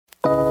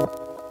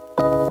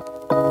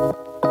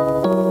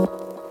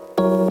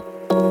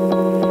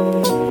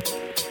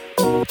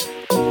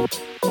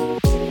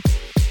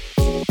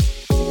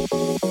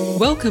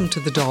Welcome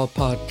to the Doll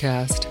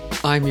Podcast.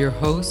 I'm your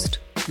host,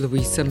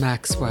 Louisa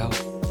Maxwell.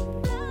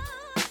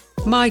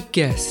 My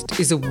guest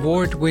is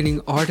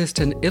award-winning artist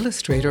and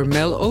illustrator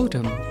Mel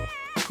Odom,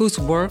 whose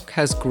work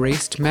has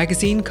graced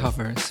magazine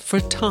covers for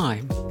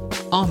Time,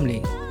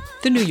 Omni,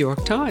 The New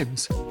York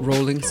Times,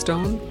 Rolling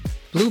Stone,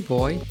 Blue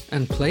Boy,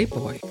 and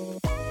Playboy.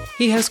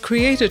 He has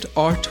created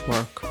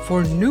artwork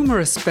for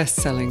numerous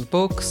best-selling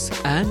books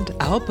and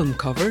album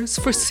covers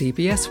for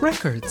CBS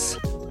Records.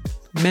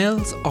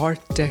 Mel's Art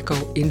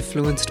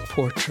Deco-influenced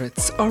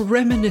portraits are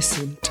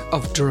reminiscent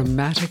of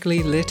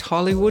dramatically lit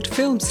Hollywood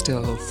film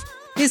stills.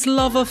 His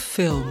love of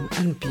film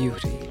and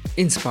beauty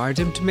inspired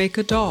him to make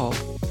a doll,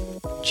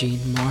 Jean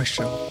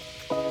Marshall,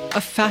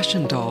 a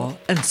fashion doll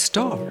and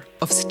star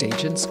of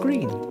stage and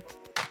screen.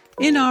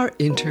 In our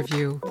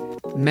interview,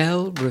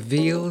 Mel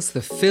reveals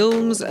the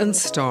films and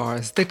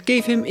stars that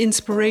gave him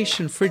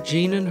inspiration for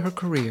Jean and her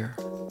career.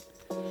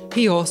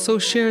 He also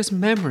shares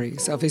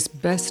memories of his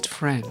best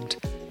friend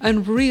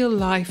and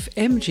real-life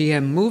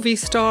MGM movie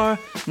star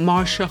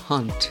Marsha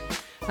Hunt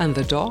and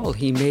the doll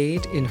he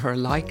made in her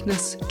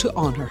likeness to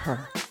honour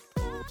her.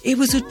 It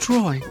was a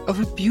drawing of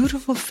a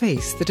beautiful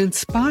face that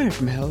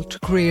inspired Mel to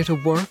create a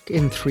work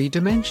in 3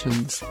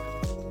 dimensions,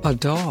 a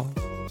doll.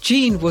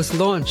 Jean was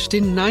launched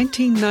in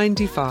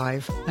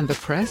 1995 and the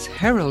press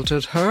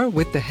heralded her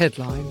with the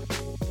headline,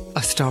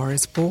 "A Star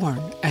is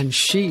Born and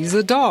She's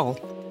a Doll."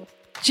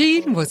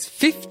 Jean was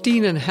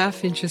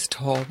 15.5 inches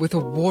tall with a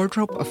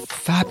wardrobe of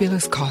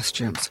fabulous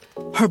costumes.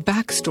 Her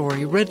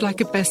backstory read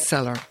like a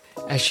bestseller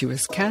as she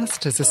was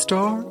cast as a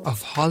star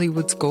of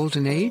Hollywood's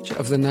golden age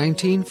of the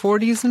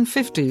 1940s and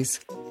 50s.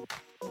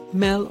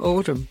 Mel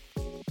Odom,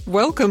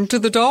 welcome to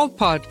the Doll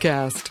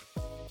Podcast.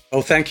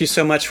 Oh, thank you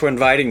so much for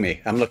inviting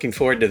me. I'm looking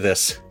forward to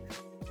this.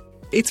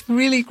 It's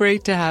really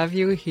great to have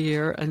you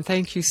here, and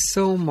thank you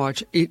so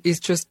much. It is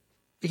just,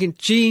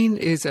 Jean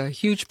is a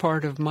huge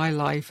part of my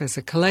life as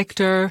a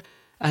collector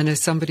and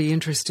as somebody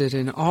interested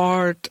in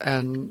art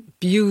and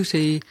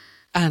beauty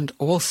and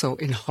also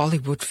in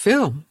Hollywood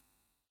film.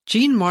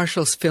 Jean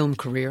Marshall's film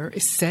career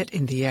is set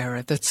in the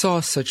era that saw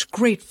such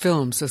great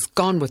films as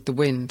Gone with the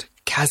Wind,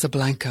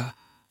 Casablanca,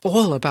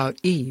 All About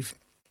Eve,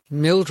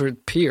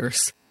 Mildred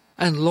Pierce,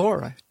 and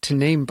Laura, to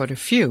name but a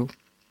few.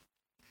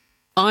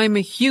 I'm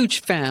a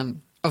huge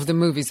fan of the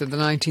movies of the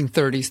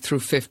 1930s through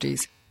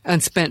 50s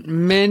and spent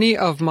many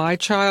of my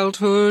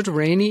childhood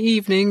rainy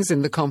evenings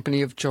in the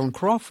company of Joan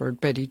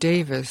Crawford, Bette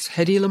Davis,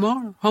 Hedy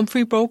Lamarr,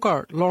 Humphrey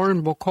Bogart,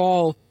 Lauren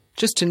Bacall,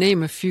 just to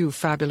name a few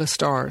fabulous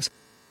stars.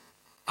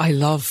 I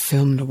love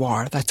film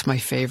noir, that's my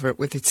favourite,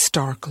 with its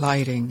stark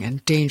lighting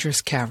and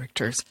dangerous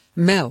characters.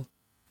 Mel,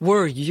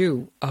 were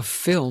you a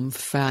film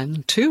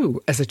fan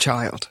too as a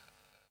child?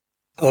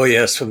 Oh,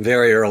 yes, from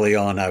very early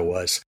on I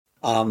was.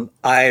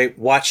 I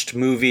watched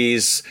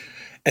movies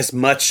as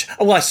much.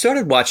 Well, I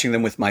started watching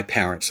them with my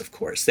parents, of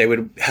course. They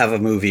would have a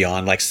movie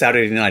on, like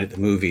Saturday Night at the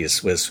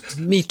Movies was...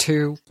 Me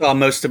too. Well,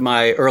 most of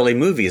my early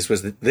movies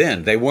was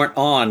then. They weren't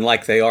on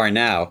like they are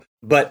now.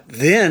 But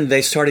then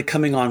they started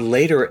coming on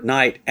later at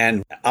night,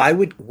 and I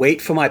would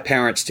wait for my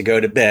parents to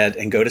go to bed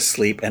and go to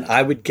sleep, and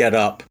I would get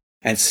up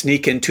and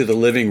sneak into the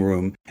living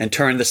room and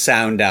turn the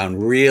sound down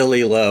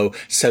really low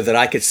so that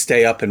I could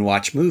stay up and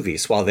watch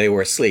movies while they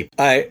were asleep.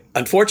 I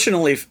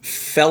unfortunately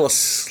fell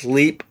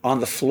asleep on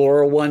the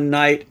floor one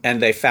night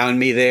and they found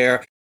me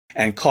there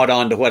and caught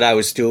on to what I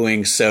was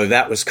doing. So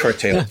that was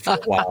curtailed for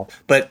a while.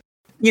 But,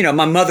 you know,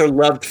 my mother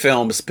loved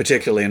films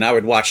particularly, and I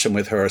would watch them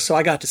with her. So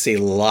I got to see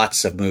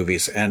lots of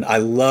movies, and I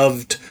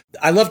loved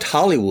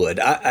Hollywood.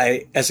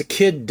 I as a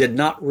kid, did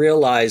not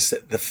realize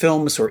that the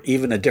films were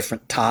even a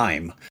different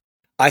time.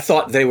 I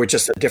thought they were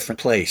just a different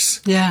place.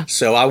 Yeah.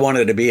 So I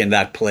wanted to be in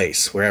that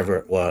place, wherever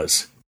it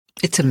was.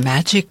 It's a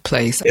magic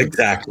place.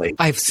 Exactly.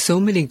 I have so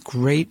many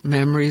great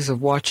memories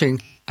of watching.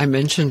 I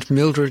mentioned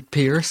Mildred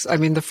Pierce. I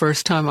mean, the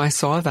first time I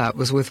saw that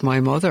was with my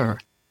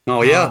mother.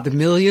 Oh, yeah. The $1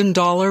 Million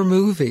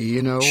movie,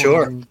 you know.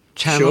 Sure.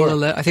 Channel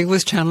 11, I think it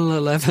was Channel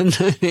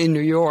 11 in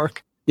New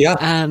York. Yeah.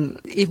 And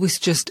it was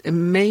just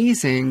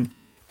amazing.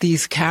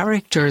 These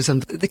characters,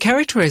 and the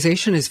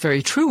characterization is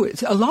very true.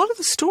 A lot of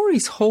the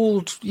stories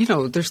hold, you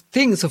know, there's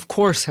things, of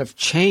course, have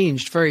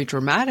changed very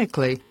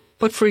dramatically.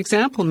 But for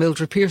example,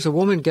 Mildred Pierce, a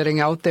woman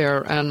getting out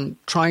there and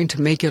trying to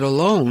make it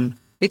alone,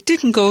 it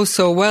didn't go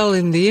so well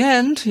in the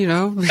end, you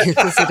know,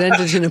 because it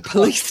ended in a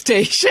police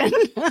station.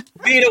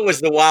 Vita was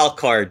the wild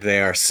card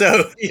there.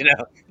 So, you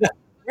know, it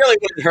really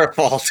wasn't her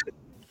fault.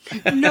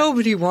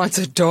 Nobody wants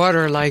a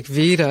daughter like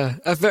Vita.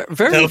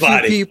 Very few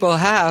people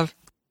have.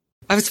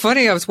 I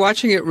was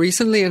watching it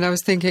recently and I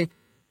was thinking,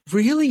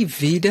 really,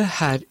 Vita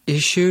had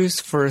issues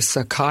for a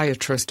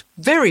psychiatrist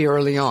very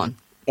early on.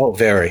 Oh,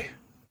 very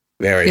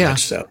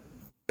much so.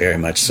 Very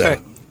much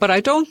so. But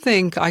I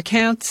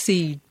can't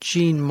see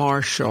Jean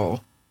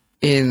Marshall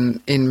in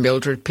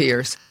Mildred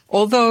Pierce,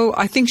 although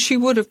I think she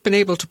would have been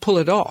able to pull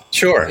it off.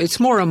 Sure. It's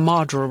more a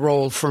Madra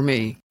role for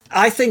me.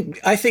 I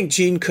think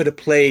Jean could have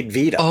played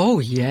Vita. Oh,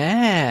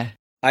 yeah.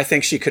 I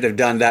think she could have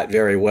done that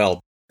very well.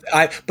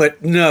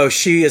 But no,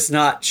 she is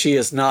not. She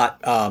is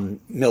not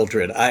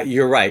Mildred.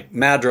 You're right.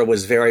 Madra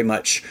was very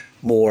much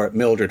more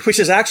Mildred, which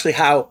is actually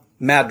how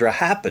Madra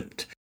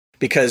happened,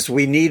 because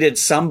we needed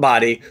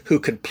somebody who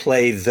could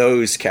play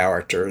those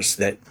characters.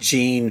 That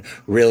Jean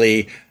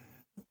really,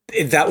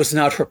 that was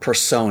not her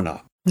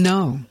persona.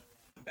 No.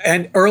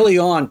 And early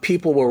on,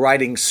 people were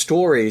writing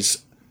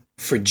stories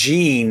for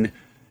Jean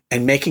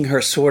and making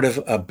her sort of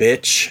a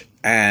bitch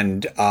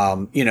and,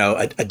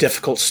 a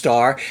difficult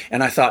star.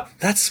 And I thought,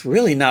 that's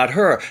really not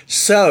her.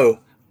 So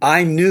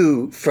I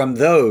knew from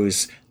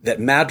those that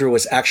Madra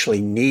was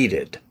actually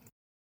needed.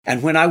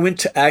 And when I went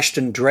to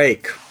Ashton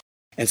Drake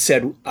and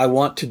said, I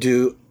want to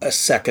do a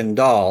second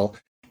doll,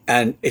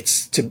 and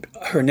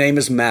her name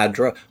is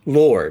Madra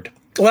Lord.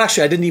 Well,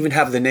 actually, I didn't even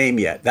have the name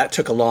yet. That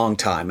took a long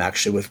time,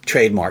 actually, with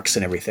trademarks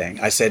and everything.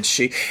 I said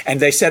and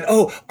they said,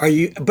 oh, are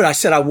you, but I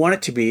said, I want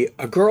it to be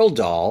a girl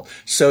doll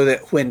so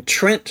that when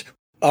Trent,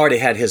 already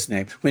had his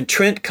name, when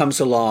Trent comes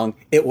along,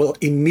 it will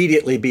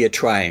immediately be a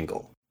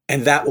triangle.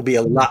 And that will be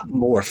a lot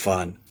more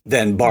fun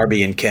than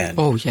Barbie and Ken.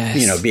 Oh,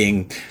 yes.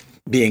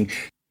 Being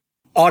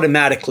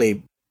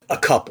automatically a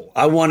couple.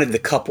 I wanted the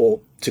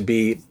couple to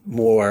be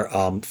more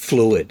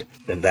fluid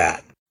than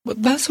that. Well,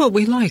 that's what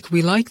we like.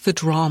 We like the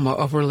drama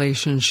of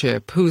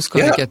relationship. Who's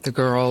going to get the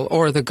girl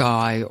or the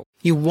guy?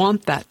 You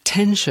want that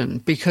tension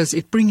because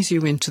it brings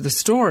you into the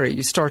story.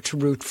 You start to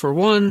root for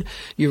one,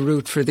 you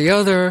root for the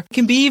other. It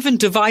can be even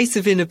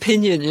divisive in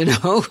opinion,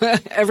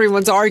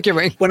 Everyone's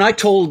arguing. When I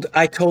told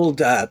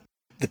the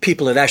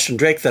people at Ashton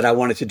Drake that I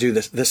wanted to do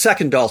the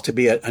second doll to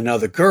be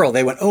another girl,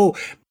 they went, oh,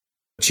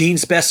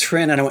 Jean's best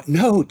friend. And I went,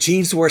 no,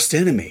 Jean's worst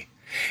enemy.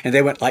 And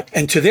they went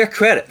and to their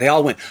credit, they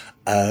all went,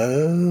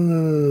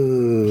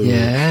 oh,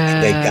 yeah.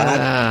 They got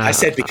it. I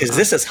said, because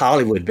this is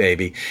Hollywood,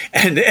 baby.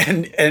 And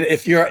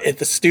if you're at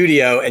the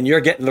studio and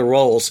you're getting the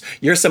roles,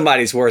 you're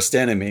somebody's worst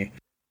enemy.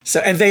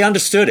 So, and they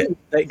understood it.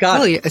 They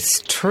got it.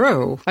 It's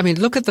true. I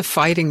mean, look at the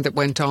fighting that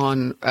went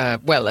on,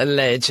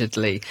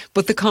 allegedly,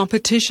 but the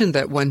competition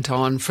that went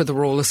on for the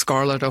role of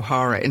Scarlett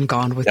O'Hara in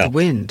Gone with the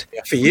Wind.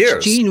 Yeah, for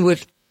years.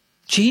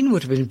 Jean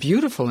would have been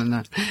beautiful in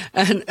that.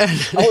 And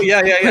oh,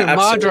 yeah.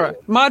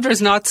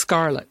 Madra's not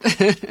Scarlett.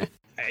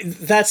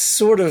 That's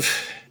sort of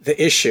the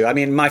issue. I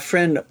mean, my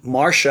friend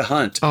Marcia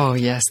Hunt. Oh,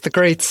 yes, the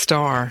great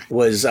star.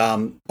 Was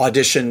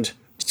auditioned,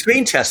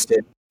 screen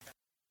tested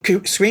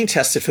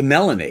for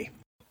Melanie.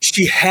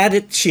 She had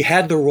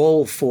the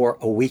role for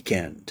a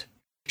weekend.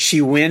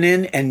 She went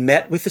in and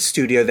met with the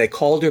studio. They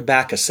called her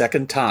back a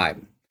second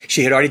time.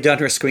 She had already done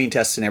her screen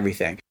test and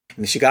everything.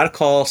 And she got a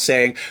call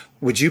saying,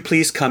 would you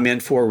please come in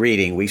for a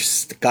reading? We've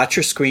got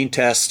your screen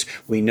test.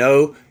 We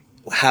know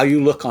how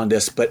you look on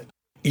this, but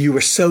you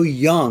were so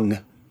young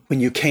when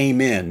you came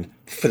in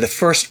for the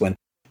first one.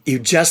 You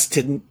just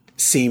didn't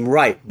seem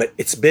right. But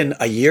it's been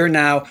a year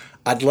now.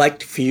 I'd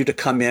like for you to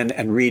come in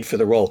and read for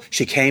the role.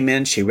 She came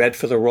in, she read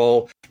for the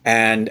role,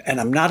 and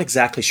I'm not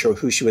exactly sure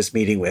who she was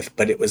meeting with,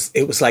 but it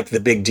was like the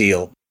big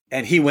deal.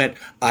 And he went,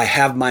 I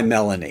have my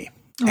Melanie.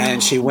 Oh.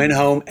 And she went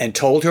home and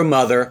told her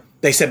mother.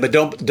 They said, but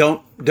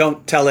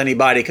don't tell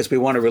anybody because we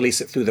want to release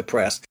it through the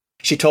press.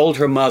 She told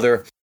her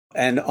mother,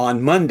 and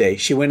on Monday,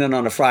 she went in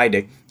on a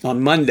Friday.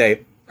 On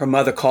Monday, her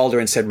mother called her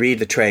and said, read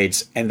the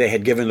trades. And they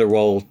had given the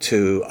role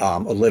to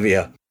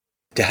Olivia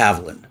de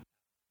Havilland,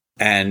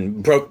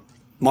 and broke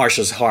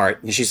Marcia's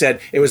heart. And she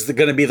said it was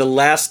going to be the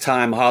last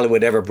time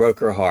Hollywood ever broke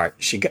her heart.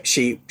 She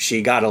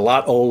got a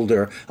lot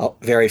older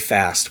very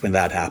fast when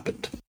that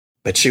happened.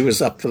 But she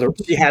was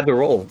she had the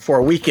role for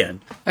a weekend.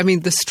 I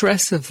mean, the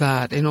stress of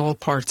that in all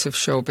parts of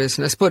show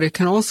business, but it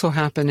can also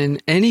happen in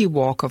any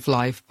walk of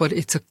life. But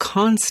it's a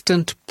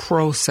constant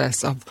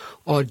process of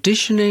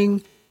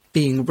auditioning,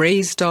 being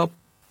raised up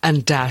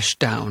and dashed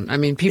down. I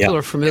mean, people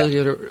are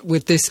familiar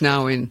with this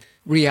now in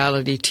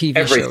reality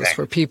TV shows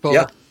where people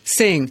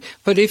sing.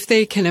 But if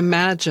they can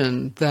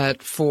imagine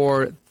that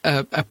for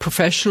a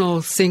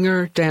professional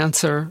singer,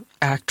 dancer,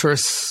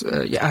 actress,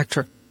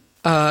 actor,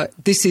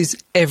 this is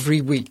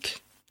every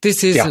week.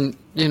 This isn't,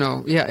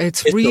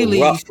 it's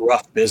really a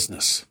rough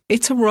business.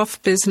 It's a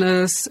rough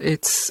business.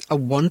 It's a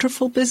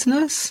wonderful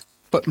business.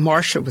 But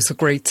Marcia was a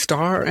great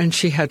star and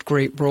she had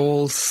great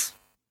roles.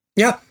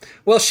 Yeah.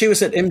 Well, she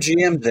was at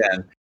MGM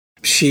then.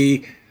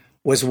 She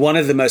was one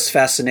of the most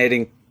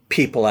fascinating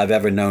people I've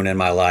ever known in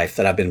my life,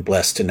 that I've been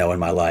blessed to know in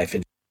my life.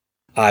 And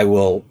I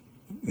will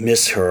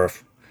miss her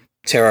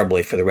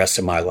terribly for the rest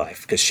of my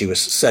life, because she was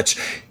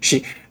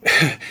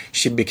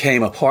she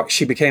became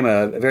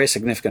a very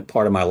significant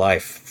part of my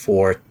life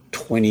for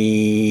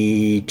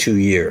 22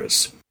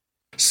 years.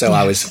 So yes.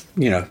 I was,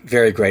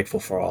 very grateful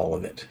for all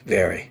of it.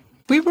 Very.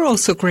 We were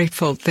also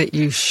grateful that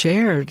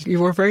you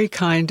were very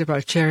kind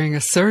about sharing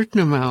a certain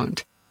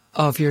amount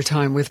of your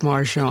time with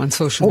Marcia on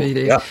social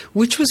media,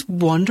 which was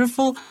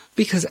wonderful,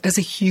 because as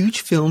a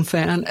huge film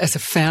fan, as a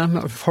fan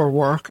of her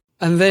work,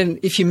 and then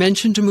if you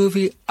mentioned a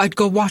movie, I'd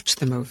go watch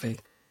the movie.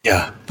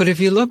 Yeah. But if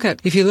you look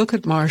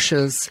at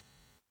Marcia's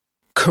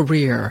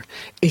career,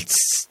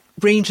 it's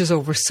ranges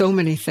over so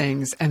many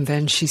things, and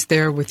then she's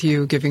there with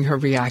you, giving her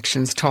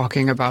reactions,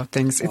 talking about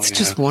things. It's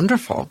just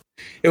wonderful.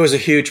 It was a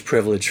huge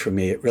privilege for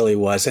me. It really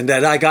was. And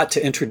that I got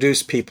to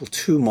introduce people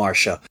to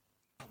Marcia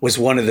was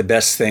one of the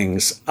best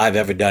things I've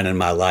ever done in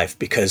my life,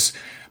 because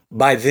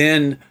by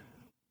then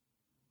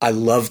I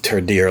loved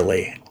her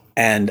dearly.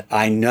 And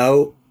I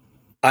knew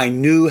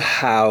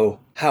how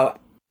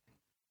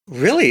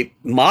really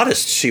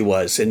modest she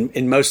was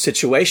in most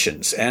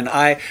situations. And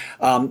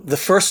the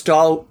first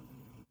doll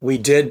we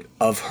did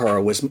of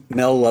her was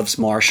Mel Loves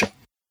Marcia.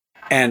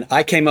 And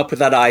I came up with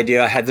that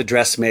idea. I had the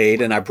dress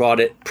made, and I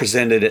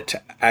presented it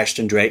to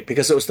Ashton Drake,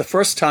 because it was the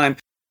first time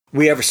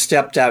we ever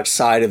stepped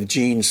outside of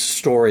Jean's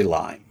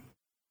storyline.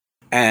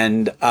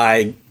 And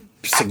I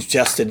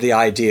suggested the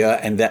idea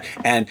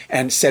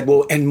and said,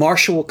 well, and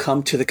Marcia will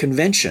come to the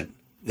convention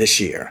this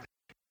year,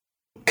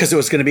 because it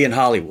was going to be in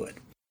Hollywood.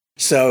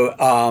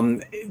 So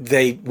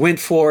they went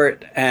for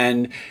it,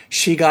 and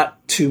she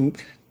got to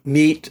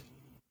meet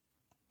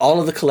all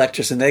of the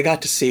collectors, and they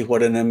got to see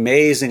what an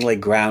amazingly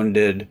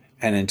grounded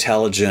and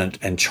intelligent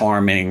and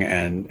charming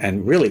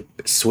and really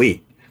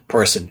sweet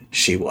person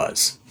she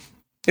was.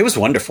 It was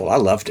wonderful. I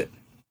loved it.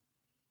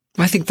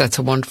 I think that's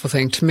a wonderful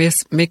thing, to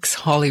mix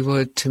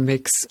Hollywood, to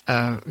mix,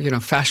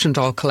 fashion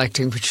doll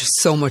collecting, which is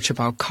so much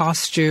about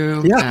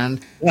costume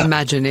and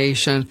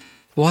imagination.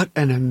 What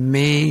an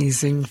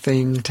amazing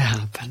thing to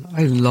happen.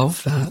 I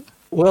love that.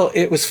 Well,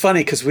 it was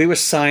funny because we were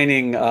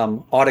signing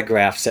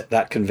autographs at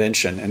that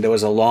convention, and there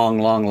was a long,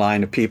 long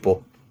line of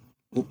people,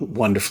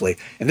 wonderfully.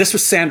 And this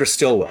was Sandra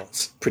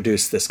Stillwell's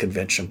produced this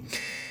convention.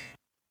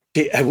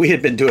 We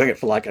had been doing it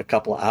for like a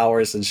couple of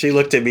hours, and she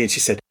looked at me and she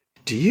said,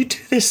 "Do you do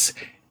this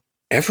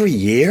every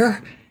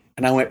year?"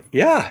 And I went,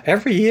 "Yeah,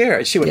 every year."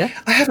 And she went,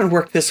 "I haven't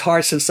worked this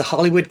hard since the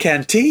Hollywood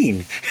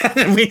Canteen."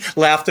 And we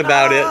laughed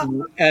about it,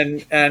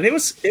 and it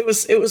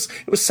was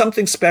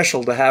something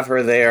special to have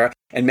her there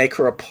and make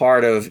her a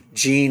part of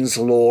Jean's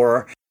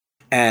lore,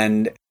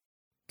 and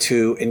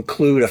to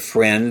include a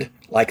friend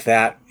like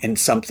that in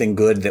something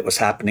good that was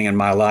happening in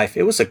my life.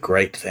 It was a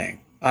great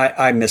thing.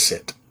 I miss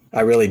it.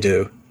 I really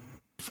do.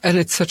 And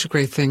it's such a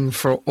great thing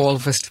for all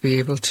of us to be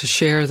able to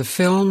share the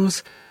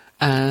films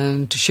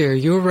and to share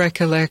your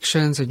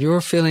recollections and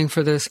your feeling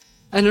for this.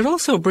 And it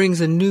also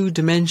brings a new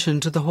dimension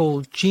to the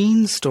whole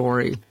Jean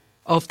story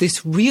of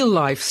this real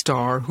life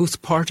star who's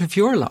part of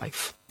your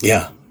life.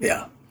 Yeah.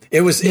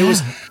 It was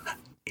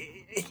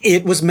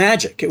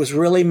magic. It was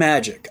really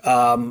magic.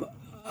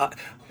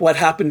 What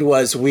happened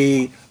was I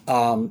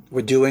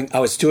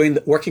was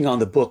working on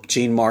the book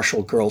Jean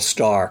Marshall, Girl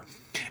Star,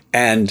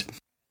 and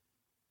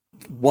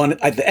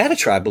the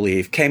editor, I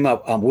believe, came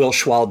up, Will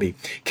Schwalbe,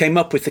 came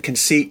up with the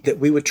conceit that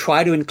we would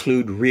try to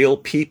include real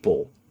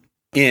people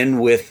in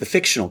with the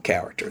fictional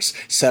characters.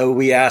 So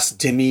we asked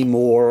Demi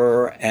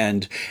Moore,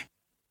 and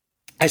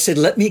I said,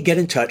 let me get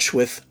in touch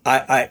with,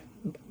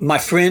 my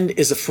friend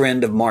is a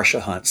friend of Marcia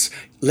Hunt's.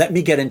 Let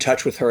me get in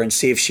touch with her and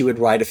see if she would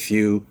write a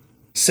few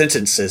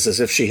sentences as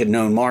if she had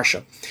known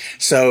Marcia.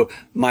 So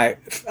I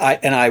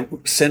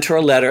sent her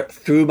a letter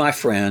through my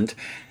friend,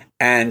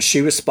 and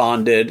she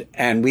responded,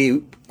 and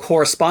we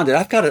corresponded.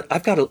 I've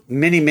got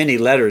many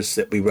letters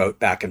that we wrote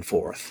back and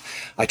forth.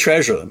 I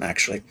treasure them,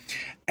 actually.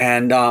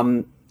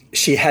 And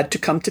she had to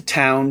come to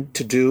town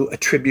to do a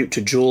tribute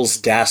to Jules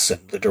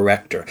Dassin, the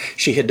director.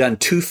 She had done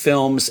 2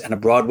 films and a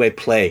Broadway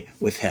play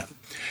with him.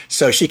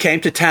 So she came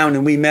to town,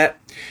 and we met,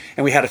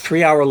 and we had a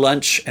 3-hour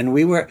lunch, and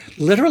we were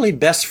literally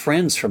best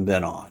friends from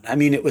then on. I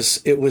mean, it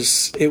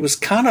was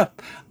kind of,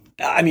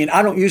 I mean,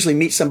 I don't usually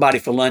meet somebody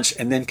for lunch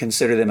and then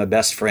consider them a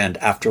best friend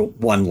after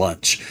one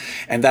lunch.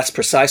 And that's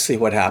precisely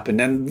what happened.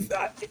 And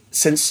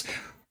since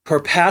her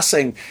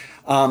passing,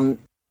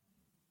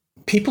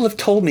 people have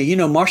told me,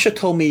 Marcia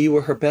told me you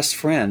were her best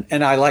friend.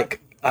 And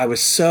I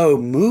was so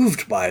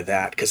moved by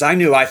that, because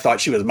I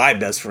thought she was my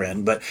best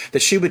friend, but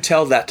that she would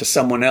tell that to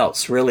someone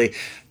else really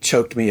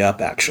choked me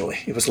up, actually.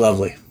 It was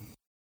lovely.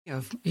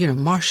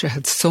 Marcia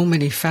had so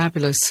many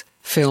fabulous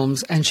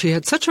films, and she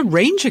had such a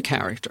range of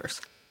characters.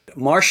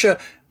 Marcia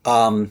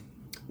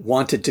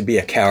wanted to be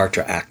a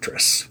character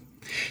actress.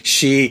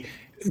 The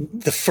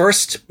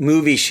first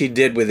movie she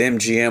did with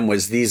MGM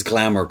was These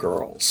Glamour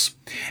Girls.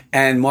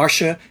 And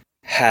Marcia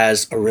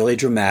has a really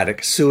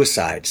dramatic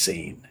suicide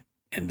scene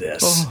in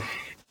this. Oh.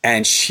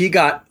 And she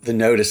got the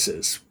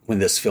notices when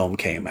this film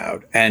came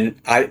out. And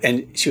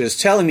she was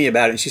telling me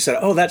about it, and she said,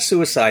 "Oh, that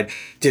suicide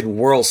did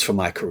worlds for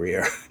my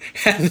career."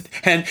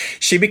 and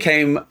she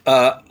became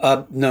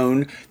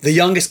considered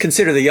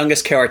the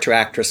youngest character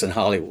actress in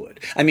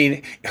Hollywood. I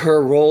mean,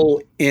 her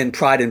role in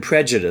Pride and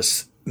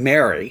Prejudice,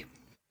 Mary,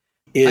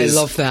 is... I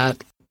love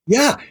that.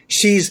 Yeah,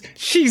 she's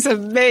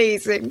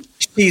amazing.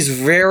 She's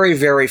very,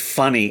 very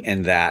funny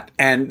in that.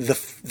 And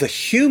the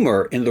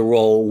humor in the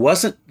role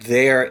wasn't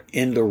there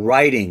in the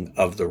writing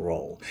of the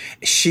role.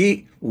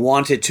 She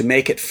wanted to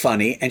make it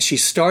funny, and she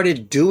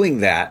started doing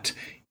that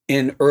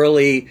in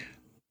early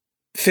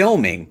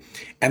filming.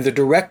 And the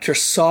director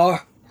saw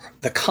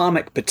the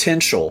comic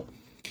potential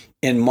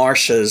in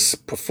Marcia's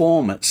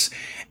performance,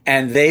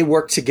 and they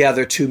worked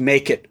together to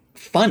make it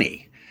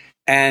funny.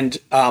 And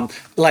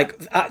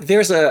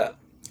there's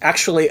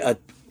actually a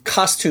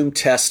costume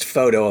test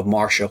photo of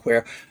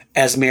Marcia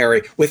as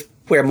Mary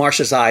where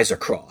Marcia's eyes are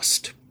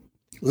crossed,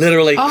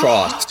 literally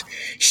crossed.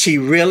 She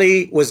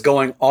really was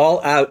going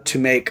all out to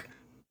make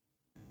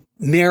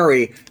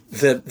Mary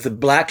the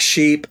black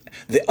sheep,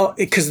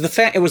 because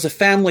it was a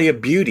family of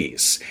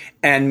beauties,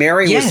 and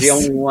Mary was the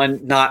only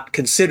one not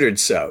considered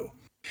so.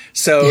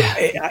 So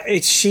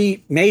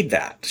she made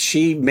that.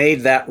 She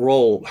made that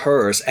role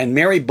hers. And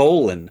Mary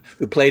Boland,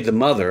 who played the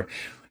mother,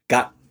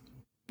 got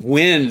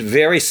wind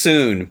very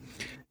soon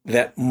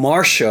that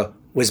Marcia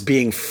was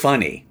being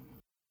funny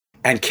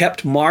and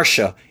kept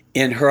Marcia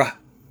in her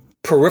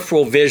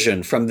peripheral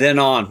vision from then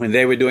on when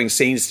they were doing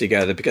scenes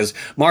together, because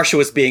Marcia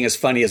was being as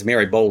funny as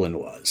Mary Boland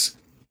was.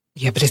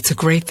 Yeah, but it's a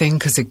great thing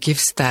because it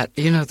gives that,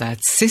 that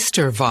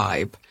sister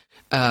vibe.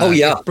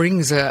 It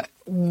brings a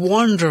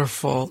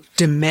wonderful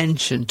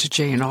dimension to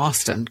Jane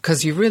Austen,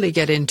 because you really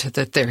get into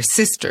that they're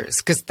sisters,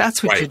 because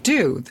that's what you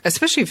do,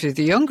 especially if you're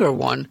the younger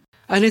one.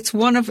 And it's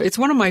one of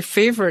my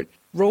favorite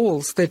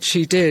roles that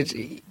she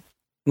did.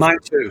 Mine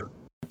too.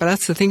 But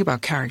that's the thing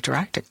about character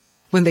acting.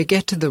 When they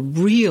get to the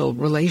real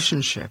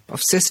relationship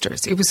of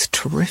sisters, it was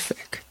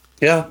terrific.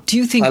 Yeah. Do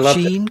you think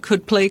Jean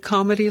could play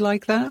comedy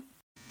like that?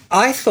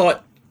 I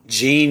thought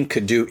Jean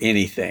could do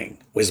anything,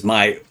 was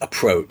my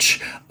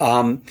approach.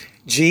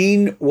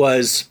 Jean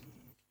was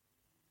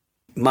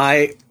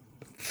my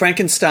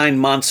Frankenstein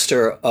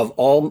monster of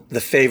all the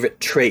favorite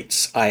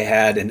traits I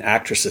had in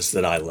actresses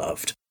that I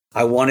loved.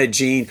 I wanted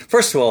Jean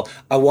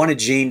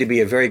to be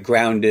a very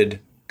grounded,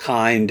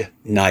 kind,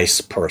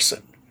 nice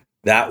person.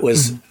 That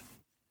was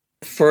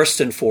first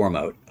and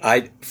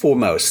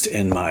foremost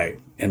in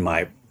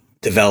my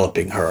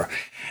developing her.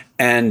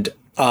 And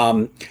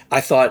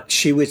I thought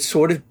she would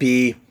sort of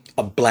be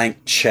a blank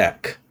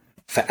check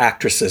for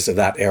actresses of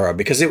that era,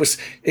 because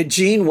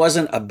Jean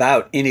wasn't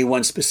about any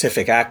one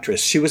specific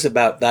actress. She was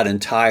about that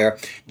entire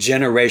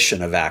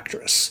generation of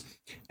actress.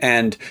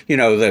 And,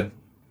 the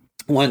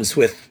ones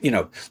with,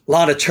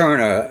 Lana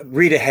Turner,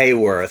 Rita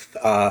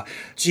Hayworth,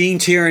 Jean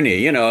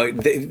Tierney,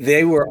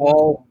 they were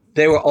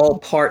all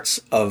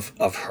parts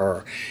of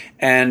her.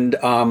 And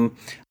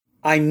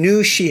I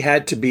knew she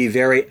had to be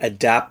very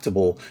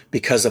adaptable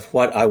because of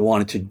what I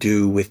wanted to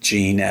do with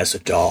Jean as a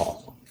doll.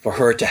 For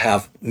her to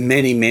have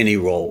many, many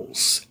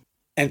roles.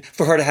 And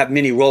for her to have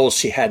many roles,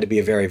 she had to be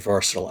a very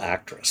versatile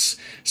actress.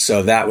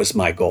 So that was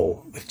my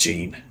goal with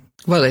Jean.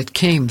 Well, it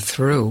came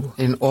through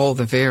in all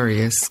the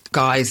various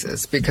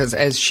guises, because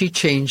as she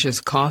changes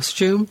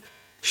costume,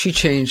 she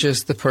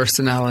changes the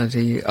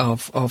personality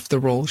of the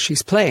role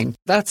she's playing.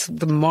 That's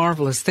the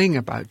marvelous thing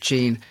about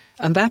Jean.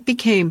 And that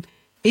became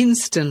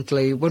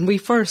instantly, when we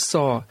first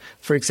saw,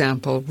 for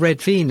example,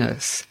 Red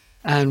Venus,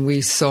 and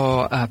we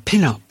saw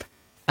Pin-Up,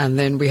 and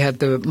then we had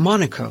the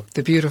Monaco,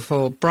 the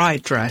beautiful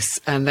bride dress,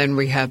 and then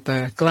we had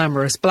the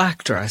glamorous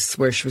black dress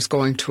where she was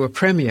going to a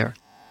premiere.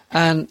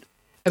 And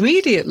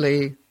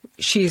immediately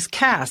she's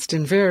cast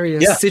in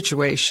various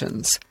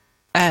situations,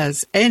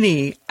 as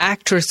any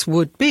actress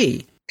would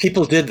be.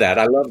 People did that.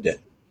 I loved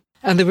it.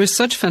 And there were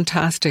such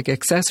fantastic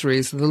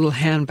accessories, the little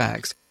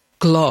handbags,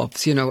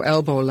 gloves,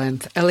 elbow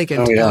length,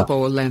 elegant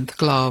elbow length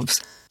gloves,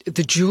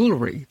 the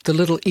jewelry, the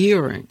little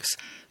earrings.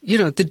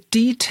 The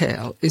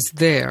detail is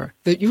there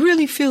that you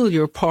really feel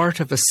you're part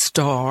of a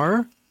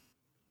star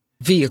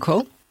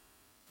vehicle.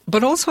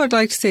 But also I'd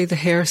like to say the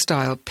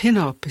hairstyle,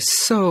 Pin-Up, is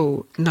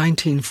so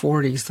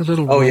 1940s, the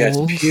little rolls. Oh, yeah,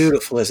 it's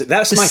beautiful, isn't it?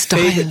 That's my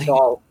favorite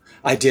doll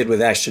I did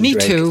with Ashton Drake.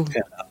 Me too.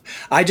 Pin-Up.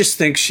 I just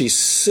think she's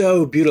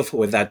so beautiful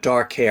with that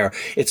dark hair.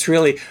 It's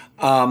really,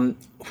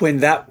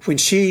 when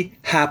she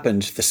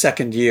happened the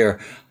second year,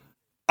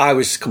 I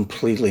was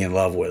completely in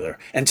love with her.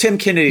 And Tim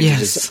Kennedy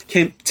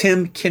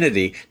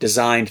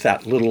designed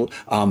that little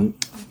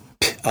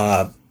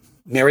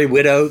Merry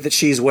Widow that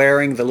she's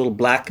wearing, the little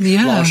black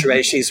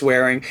lingerie she's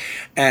wearing.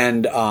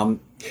 And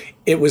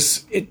it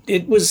was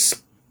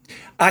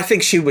I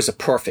think she was a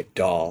perfect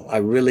doll. I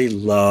really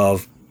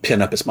love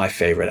Pin-Up as my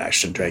favorite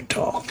Ashton Drake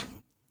doll.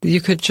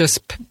 You could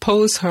just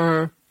pose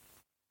her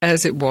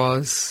as it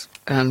was,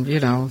 and,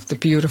 the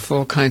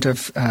beautiful kind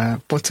of,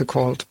 what's it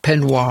called,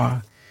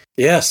 peignoir.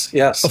 Yes.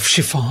 Of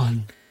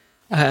chiffon.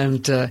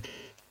 And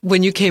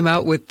when you came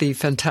out with the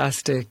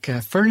fantastic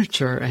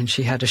furniture and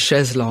she had a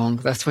chaise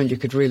longue, that's when you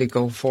could really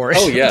go for it.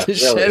 Oh, yeah.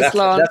 Really.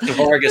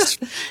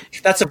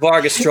 That's a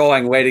Vargas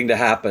drawing waiting to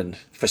happen,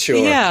 for sure.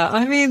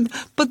 Yeah,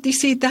 but you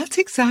see, that's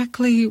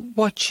exactly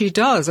what she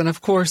does. And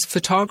of course,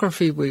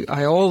 photography,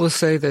 I always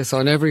say this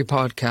on every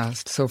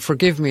podcast, so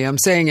forgive me, I'm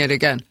saying it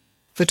again.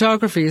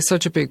 Photography is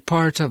such a big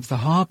part of the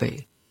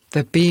hobby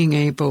that being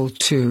able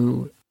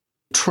to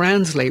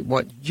translate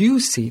what you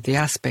see, the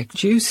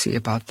aspect you see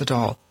about the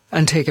doll,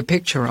 and take a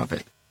picture of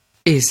it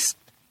is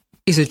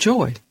a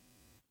joy.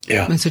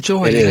 Yeah. It's a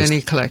joy in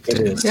any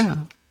collector. Yeah.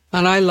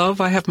 And I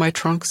have my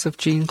trunks of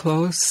Jean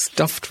clothes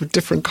stuffed with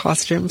different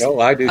costumes. Oh,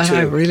 I do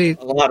too.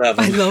 A lot of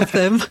them. I love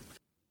them.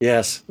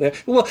 Yes.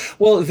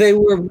 Well, they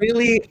were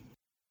really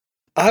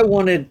I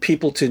wanted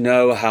people to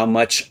know how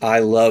much I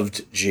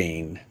loved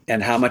Jean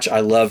and how much I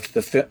loved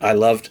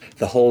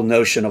the whole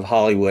notion of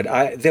Hollywood.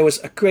 There was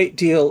a great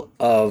deal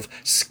of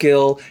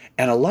skill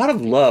and a lot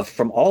of love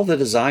from all the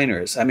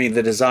designers. I mean,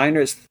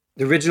 the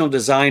original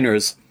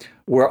designers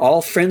were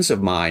all friends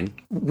of mine.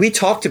 We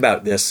talked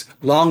about this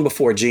long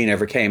before Jean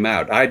ever came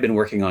out. I'd been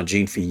working on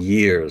Jean for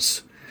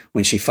years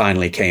when she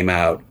finally came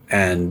out.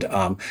 And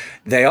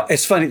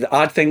it's funny, the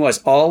odd thing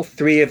was all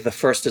three of the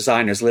first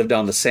designers lived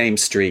on the same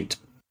street.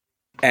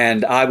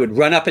 And I would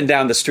run up and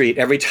down the street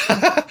every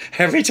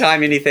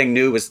time anything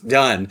new was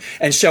done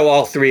and show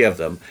all three of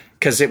them,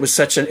 because it was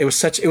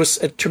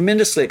a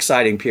tremendously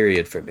exciting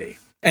period for me,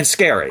 and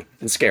scary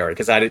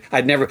because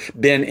I'd never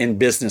been in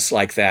business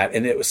like that,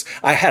 and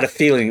I had a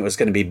feeling it was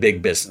going to be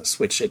big business,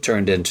 which it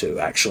turned into,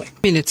 actually. I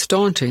mean, it's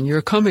daunting.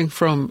 You're coming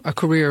from a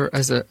career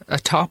as a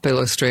top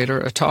illustrator,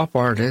 a top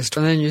artist,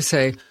 and then you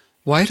say,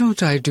 why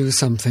don't I do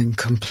something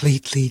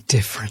completely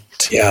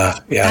different? Yeah.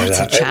 That's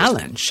a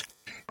challenge.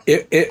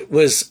 It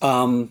was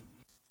a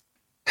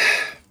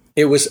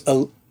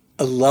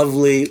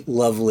lovely,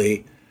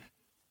 lovely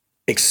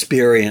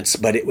experience,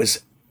 but it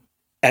was,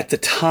 at the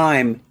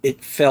time,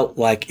 it felt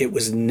like it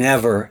was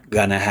never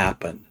gonna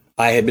happen.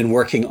 I had been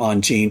working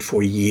on Jean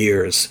for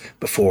years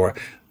before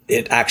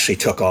it actually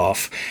took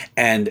off,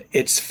 and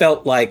it's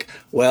felt like,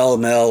 well,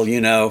 Mel,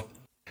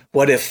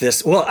 what if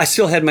this? Well, I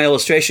still had my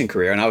illustration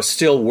career, and I was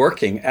still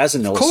working as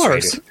an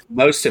illustrator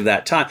most of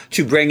that time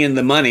to bring in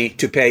the money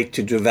to pay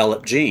to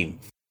develop Jean.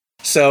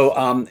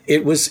 So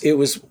it was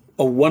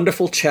a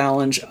wonderful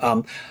challenge.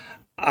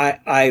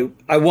 I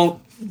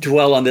won't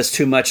dwell on this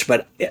too much,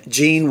 but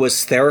Jean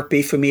was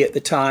therapy for me at the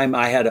time.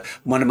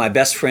 One of my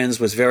best friends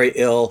was very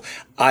ill.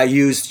 I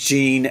used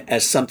Jean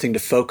as something to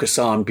focus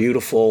on,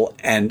 beautiful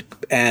and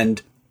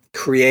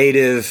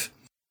creative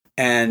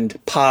and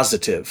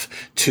positive,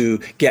 to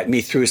get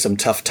me through some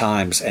tough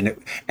times, and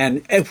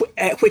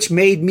which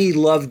made me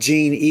love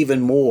Jean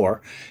even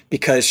more,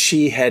 because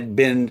she had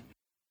been,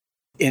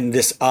 in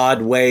this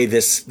odd way,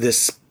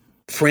 this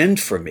friend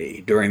for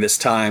me during this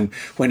time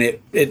when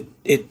it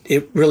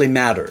really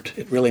mattered.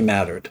 It really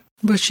mattered.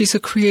 But she's a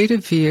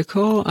creative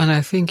vehicle, and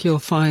I think you'll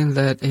find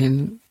that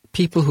in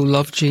people who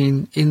love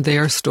Jean, in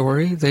their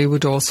story, they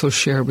would also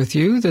share with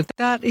you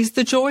that is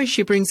the joy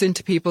she brings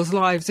into people's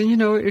lives,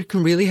 and it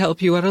can really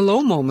help you at a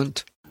low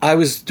moment. I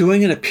was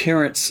doing an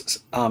appearance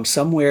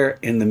somewhere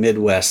in the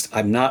Midwest.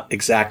 I'm not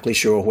exactly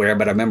sure where,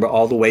 but I remember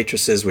all the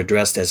waitresses were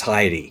dressed as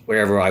Heidi,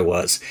 wherever I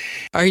was.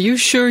 Are you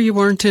sure you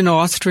weren't in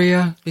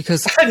Austria?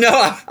 Because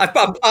No,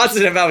 I'm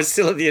positive I was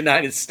still in the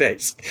United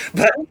States.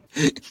 But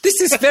this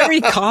is very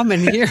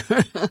common here.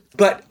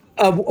 But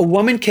a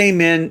woman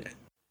came in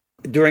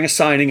during a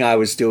signing I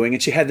was doing,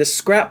 and she had this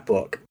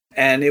scrapbook,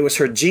 and it was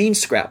her Jean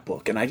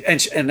scrapbook, and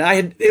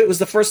it was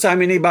the first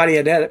time anybody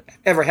had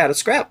ever had a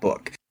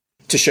scrapbook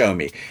to show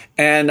me,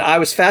 and I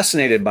was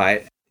fascinated by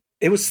it.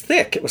 It was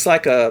thick. It was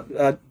like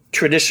a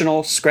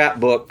traditional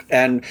scrapbook,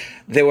 and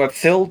it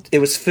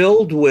was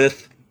filled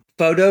with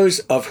photos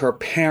of her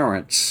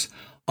parents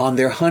on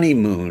their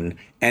honeymoon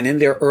and in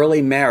their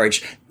early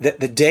marriage. That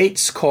the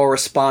dates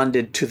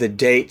corresponded to the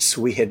dates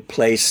we had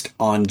placed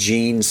on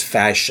Jean's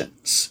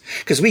fashions,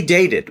 because we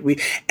dated.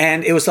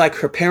 And it was like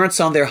her parents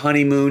on their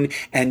honeymoon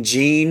and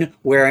Jean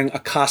wearing a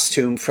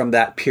costume from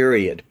that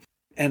period.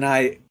 And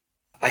I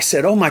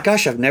said, oh my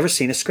gosh, I've never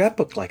seen a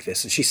scrapbook like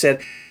this. And she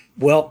said,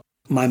 well,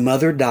 my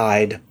mother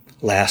died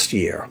last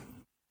year,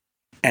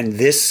 and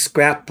this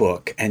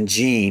scrapbook and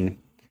Jean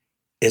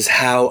is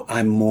how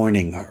I'm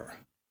mourning her.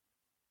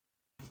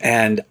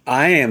 And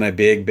I am a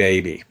big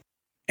baby,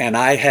 and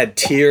I had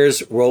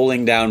tears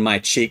rolling down my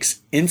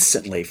cheeks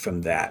instantly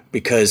from that,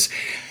 because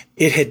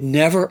it had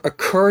never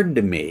occurred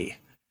to me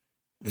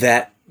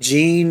that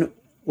Jean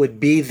would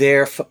be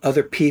there for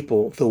other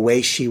people the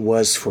way she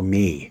was for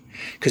me.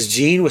 Because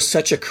Jean was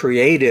such a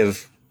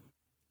creative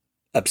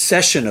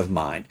obsession of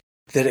mine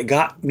that it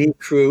got me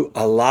through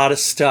a lot of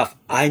stuff.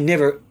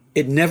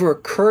 It never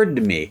occurred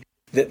to me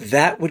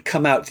that would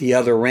come out the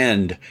other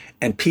end,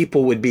 and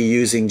people would be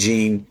using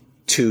Jean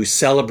to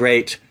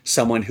celebrate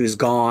someone who's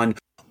gone,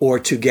 or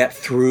to get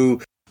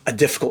through a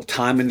difficult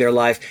time in their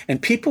life.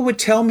 And people would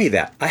tell me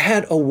that. I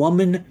had a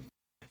woman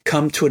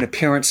come to an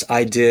appearance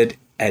I did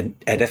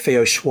at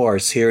FAO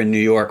Schwartz here in New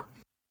York,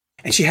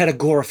 and she had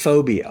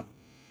agoraphobia.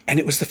 And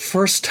it was the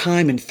first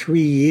time in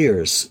 3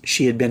 years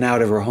she had been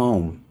out of her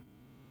home.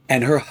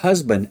 And her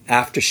husband,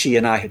 after she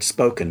and I had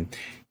spoken,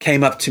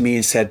 came up to me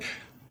and said,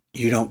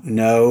 you don't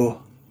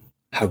know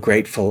how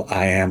grateful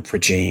I am for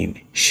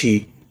Jean.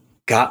 She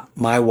got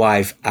my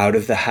wife out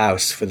of the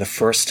house for the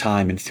first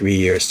time in 3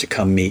 years to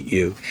come meet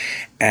you.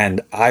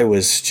 And I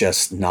was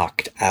just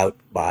knocked out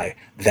by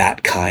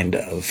that kind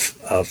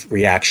of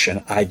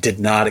reaction. I did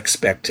not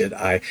expect it.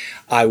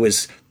 I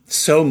was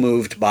so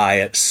moved by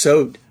it,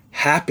 so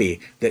happy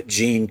that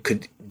Jean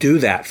could do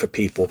that for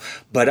people.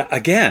 But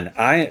again,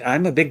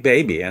 I'm a big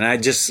baby, and I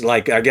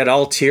get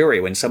all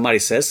teary when somebody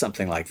says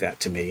something like that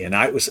to me. And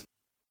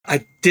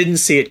I didn't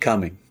see it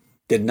coming.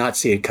 Did not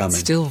see it coming.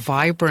 Still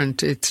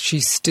vibrant.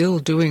 She's still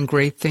doing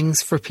great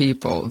things for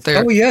people.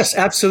 Oh, yes,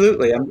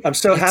 absolutely. I'm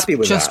so happy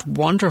with that. It's just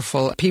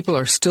wonderful. People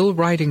are still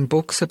writing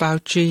books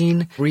about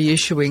Jean,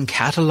 reissuing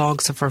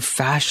catalogues of her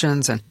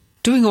fashions and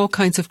doing all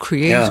kinds of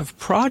creative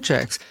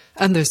projects.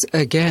 And there's,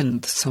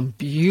 again, some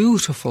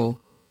beautiful,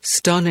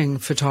 stunning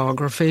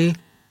photography.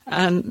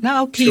 And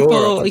now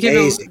people,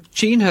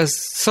 Jean has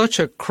such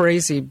a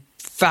crazy,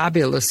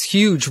 fabulous,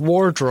 huge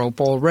wardrobe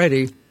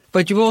already.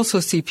 But you also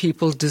see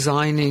people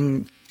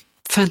designing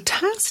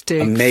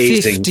fantastic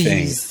amazing 50s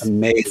things,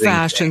 amazing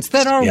fashions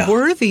that are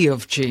worthy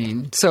of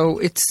Jean. So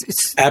it's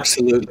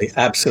absolutely.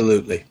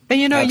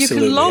 And you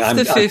can love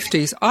the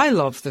 50s. I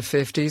love the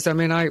 50s. I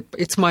mean,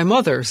 it's my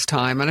mother's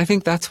time, and I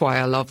think that's why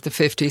I love the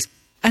 50s.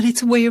 And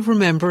it's a way of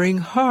remembering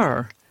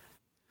her.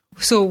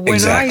 So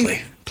when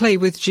I play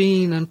with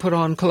Jean and put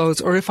on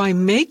clothes, or if I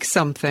make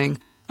something,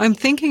 I'm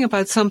thinking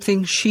about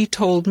something she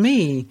told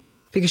me.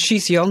 Because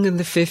she's young in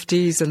the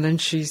 50s and then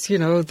she's,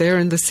 there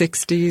in the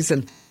 60s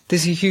and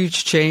there's a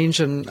huge change.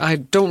 And I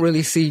don't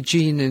really see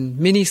Jean in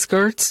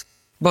miniskirts,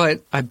 but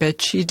I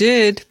bet she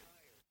did.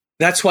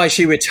 That's why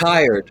she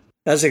retired.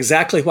 That's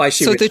exactly why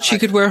she retired. So that she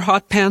could wear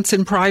hot pants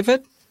in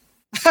private?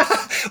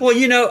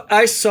 Well,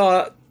 I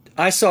saw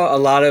a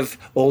lot of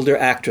older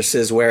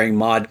actresses wearing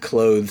mod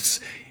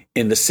clothes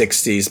in the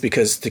 60s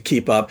because to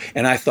keep up.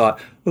 And I thought,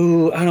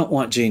 ooh, I don't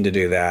want Jean to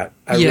do that.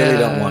 I really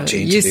don't want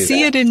Jean to do that. You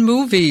see it in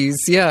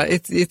movies. Yeah,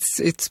 it's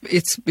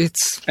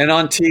and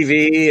on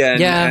TV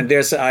and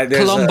there's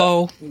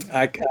Columbo.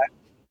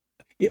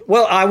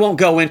 Well, I won't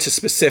go into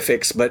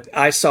specifics, but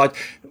I saw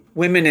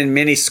women in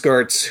mini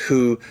skirts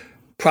who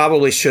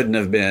probably shouldn't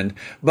have been.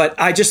 But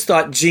I just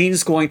thought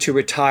Jean's going to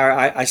retire.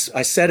 I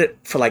said it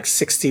for like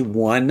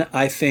 61,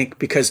 I think,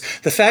 because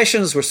the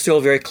fashions were still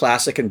very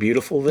classic and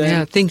beautiful then.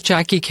 Yeah, think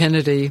Jackie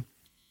Kennedy.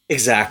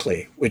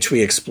 Exactly, which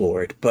we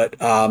explored. But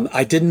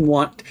I didn't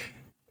want...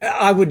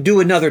 I would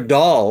do another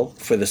doll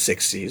for the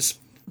 60s,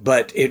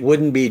 but it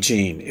wouldn't be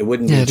Jean. It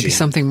wouldn't be Jean. It'd be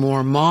something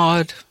more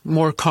mod,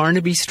 more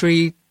Carnaby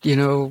Street,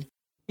 Yeah,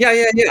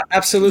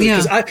 absolutely.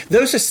 Because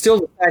those are still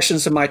the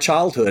fashions of my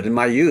childhood and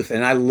my youth,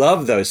 and I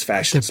love those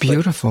fashions. They're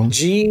beautiful.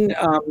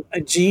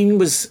 But Jean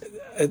was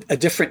a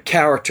different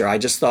character. I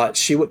just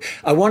thought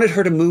I wanted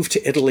her to move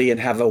to Italy and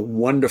have a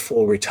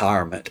wonderful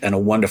retirement and a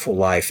wonderful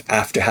life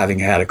after having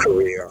had a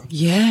career.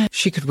 Yeah,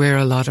 she could wear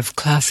a lot of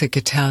classic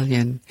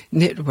Italian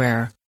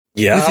knitwear.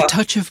 Yeah. With a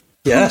touch of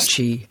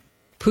Pucci.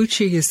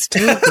 Pucci is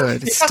still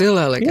good. It's still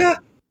elegant. Yeah.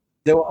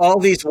 There were all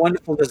these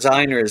wonderful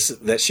designers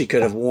that she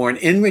could have worn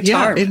in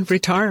retirement. Yeah, in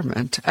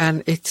retirement.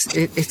 And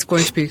it's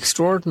going to be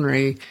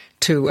extraordinary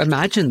to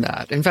imagine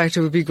that. In fact,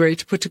 it would be great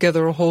to put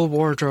together a whole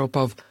wardrobe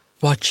of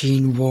what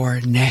Jean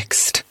wore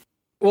next.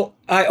 Well,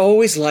 I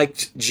always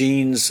liked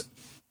Jean's...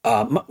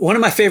 one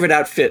of my favorite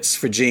outfits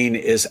for Jean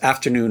is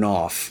Afternoon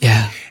Off.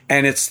 Yeah.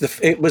 And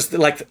it was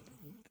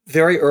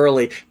very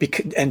early,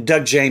 and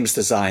Doug James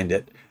designed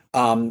it.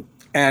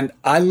 And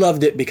I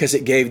loved it because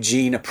it gave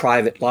Jean a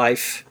private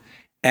life.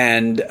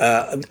 And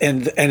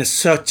it's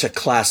such a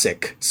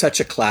classic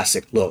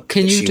look.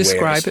 Can you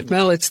describe it,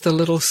 Mel? It's the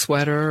little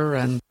sweater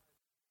and...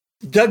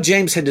 Doug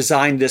James had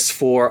designed this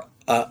for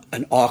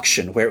an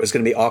auction where it was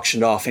going to be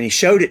auctioned off, and he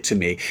showed it to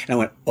me, and I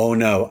went, "Oh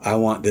no, I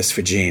want this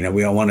for Jean, and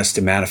we want us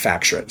to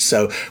manufacture it."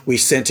 So we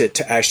sent it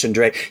to Ashton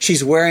Drake.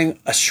 She's wearing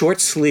a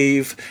short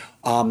sleeve,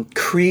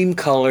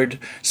 cream-colored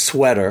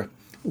sweater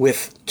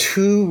with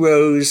 2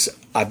 rows,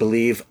 I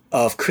believe,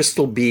 of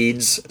crystal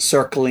beads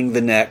circling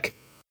the neck.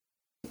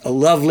 A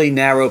lovely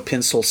narrow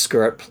pencil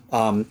skirt,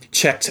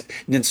 checked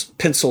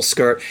pencil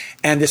skirt,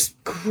 and this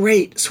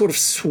great sort of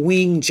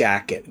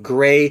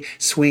gray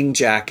swing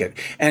jacket.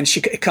 And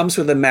it comes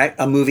with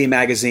a movie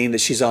magazine that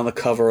she's on the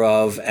cover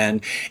of,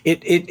 and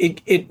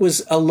it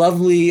was a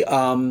lovely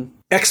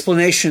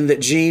explanation that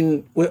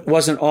Jean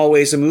wasn't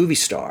always a movie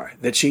star,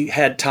 that she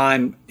had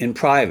time in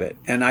private.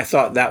 And I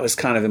thought that was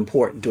kind of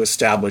important to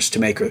establish to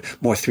make her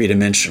more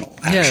three-dimensional,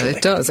 actually. Yeah,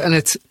 it does. And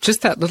it's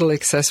just that little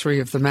accessory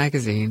of the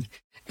magazine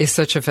is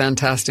such a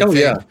fantastic thing.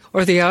 Yeah.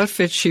 Or the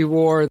outfit she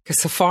wore, a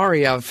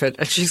safari outfit,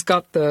 and she's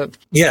got the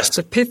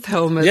pith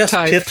helmet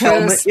type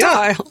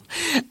style.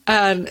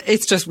 And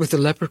it's just with the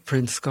leopard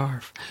print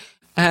scarf.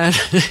 And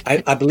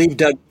I believe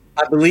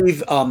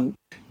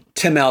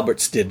Tim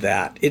Alberts did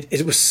that.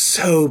 It was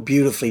so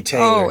beautifully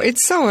tailored. Oh,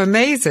 it's so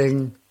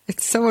amazing.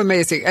 It's so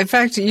amazing. In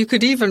fact, you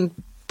could even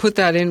put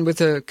that in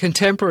with a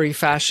contemporary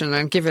fashion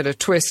and give it a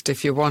twist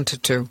if you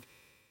wanted to.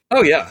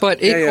 Oh, yeah.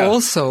 But it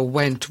also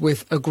went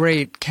with a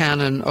great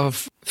canon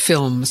of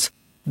films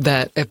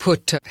that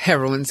put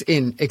heroines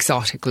in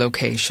exotic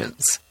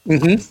locations.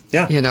 Mm-hmm.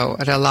 Yeah.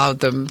 It allowed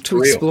them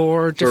to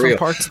explore different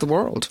parts of the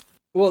world.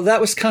 Well,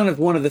 that was kind of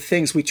one of the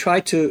things. We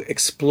tried to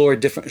explore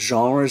different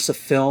genres of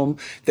film,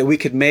 that we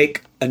could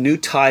make a new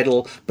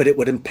title, but it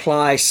would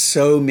imply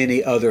so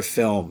many other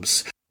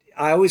films.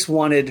 I always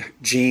wanted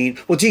Jean,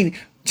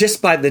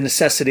 just by the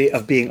necessity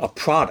of being a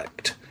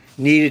product,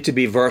 needed to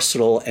be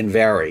versatile and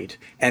varied.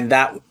 And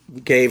that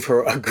gave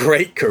her a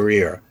great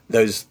career.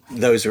 those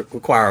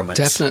requirements.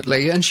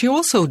 Definitely. And she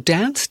also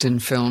danced in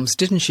films,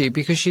 didn't she?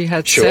 Because she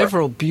had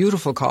several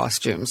beautiful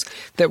costumes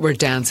that were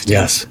dance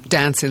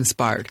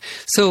inspired.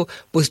 So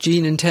was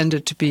Jean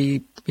intended to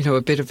be,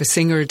 a bit of a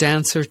singer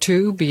dancer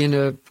too, be in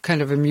a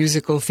kind of a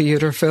musical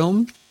theater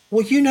film?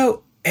 Well,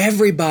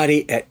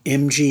 everybody at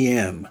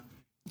MGM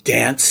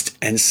danced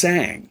and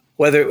sang.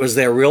 Whether it was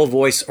their real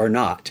voice or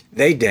not,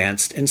 they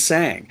danced and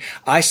sang.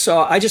 I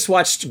just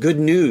watched Good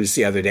News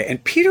the other day,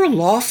 and Peter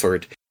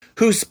Lawford,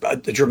 who's a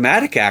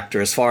dramatic actor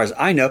as far as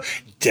I know,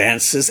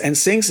 dances and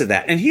sings to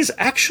that. And he's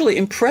actually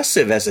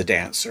impressive as a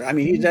dancer. I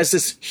mean, he does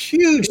this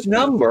huge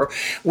number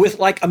with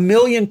like 1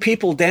 million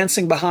people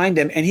dancing behind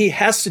him, and he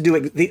has to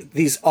do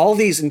all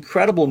these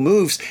incredible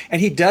moves,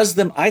 and he does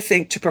them, I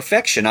think, to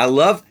perfection. I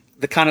love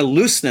the kind of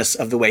looseness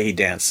of the way he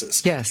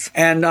dances. Yes.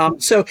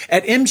 And so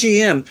at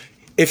MGM,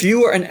 if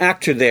you were an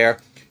actor there,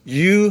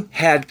 you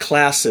had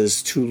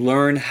classes to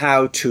learn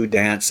how to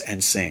dance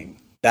and sing.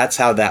 That's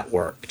how that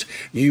worked.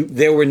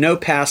 There were no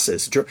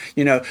passes.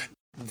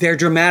 They're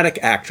dramatic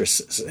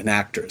actresses and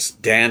actors,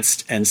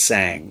 danced and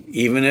sang.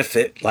 Even if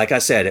like I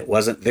said, it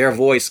wasn't their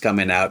voice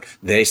coming out,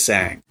 they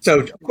sang.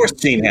 So, of course,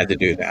 Jean had to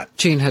do that.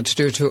 Jean had to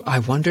do it too. I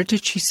wonder,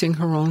 did she sing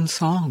her own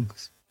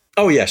songs?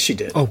 Oh, yes, she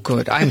did. Oh,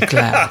 good. I'm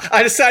glad.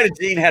 I decided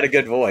Jean had a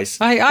good voice.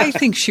 I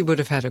think she would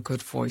have had a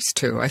good voice,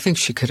 too. I think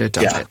she could have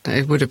done it.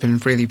 It would have been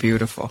really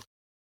beautiful.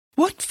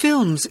 What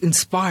films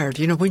inspired,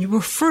 when you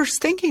were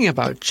first thinking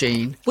about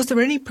Jean? Was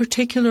there any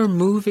particular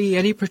movie,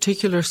 any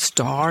particular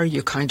star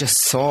you kind of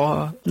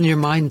saw in your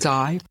mind's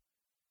eye?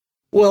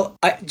 Well,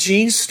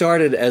 Jean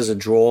started as a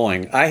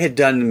drawing. I had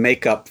done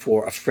makeup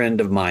for a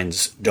friend of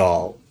mine's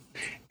doll,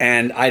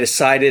 and I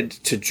decided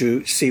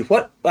to see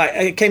what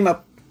I came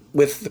up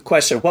with the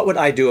question, what would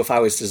I do if I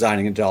was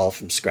designing a doll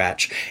from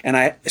scratch? And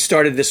I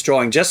started this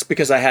drawing just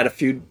because I had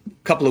a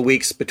couple of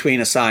weeks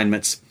between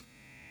assignments.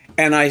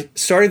 And I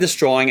started this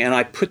drawing, and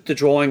I put the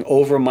drawing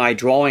over my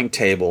drawing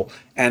table.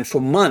 And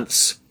for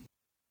months,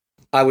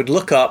 I would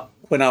look up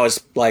when I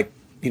was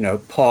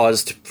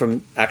paused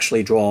from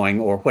actually drawing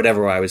or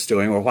whatever I was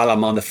doing, or while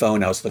I'm on the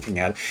phone, I was looking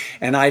at it.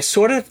 And I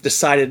sort of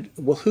decided,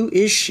 well, who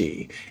is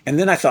she? And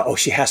then I thought, oh,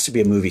 she has to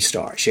be a movie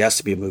star. She has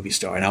to be a movie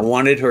star. And I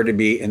wanted her to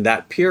be in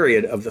that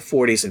period of the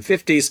 40s and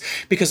 50s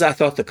because I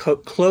thought the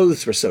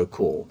clothes were so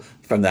cool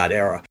from that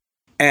era.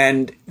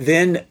 And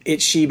then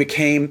she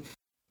became,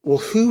 well,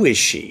 who is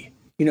she?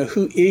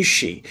 Who is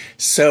she?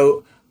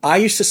 So I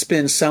used to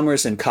spend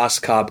summers in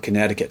Coscob,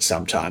 Connecticut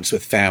sometimes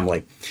with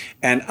family.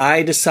 And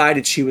I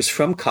decided she was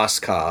from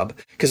Coscob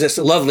because it's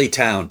a lovely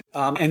town.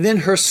 And then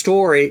her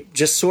story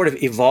just sort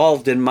of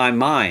evolved in my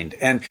mind.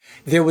 And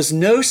there was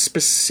no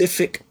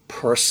specific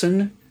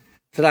person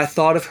that I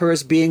thought of her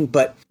as being,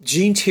 but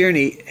Jean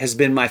Tierney has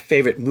been my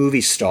favorite movie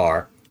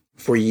star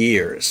for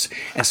years.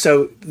 And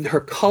so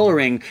her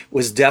coloring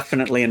was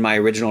definitely in my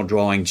original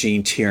drawing,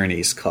 Jean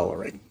Tierney's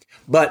coloring.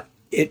 But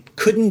it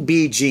couldn't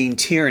be Jean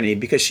Tierney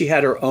because she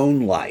had her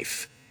own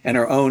life and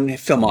her own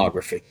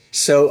filmography.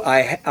 So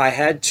I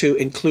had to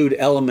include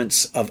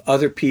elements of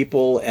other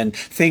people and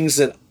things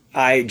that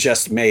I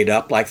just made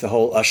up, like the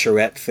whole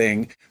usherette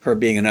thing, her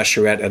being an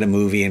usherette at a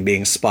movie and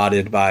being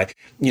spotted by,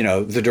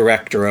 the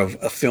director of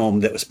a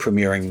film that was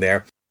premiering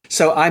there.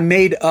 So I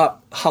made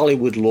up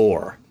Hollywood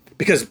lore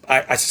because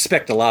I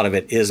suspect a lot of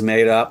it is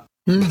made up,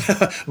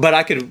 but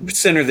I could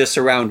center this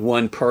around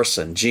one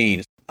person,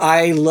 Jean.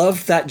 I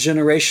love that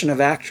generation of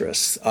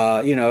actress,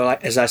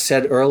 as I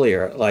said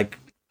earlier, like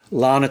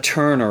Lana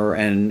Turner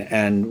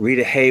and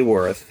Rita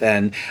Hayworth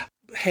and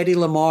Hedy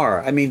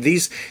Lamarr. I mean,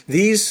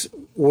 these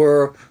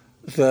were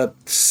the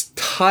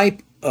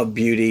type of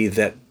beauty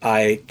that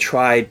I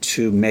tried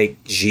to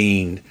make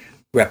Jean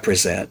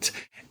represent.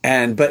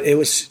 But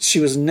she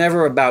was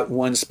never about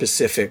one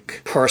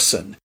specific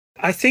person.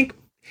 I think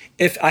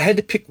if I had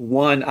to pick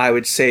one, I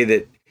would say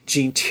that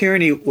Jean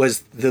Tierney was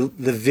the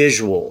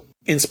visual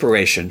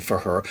inspiration for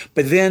her.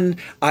 But then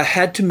I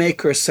had to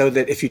make her so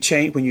that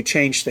when you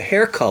change the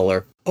hair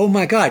color, oh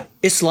my God,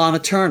 it's Lana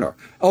Turner.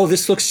 Oh,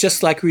 this looks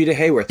just like Rita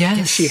Hayworth.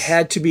 Yes. She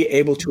had to be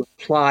able to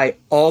apply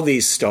all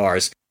these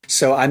stars.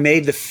 So I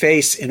made the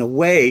face, in a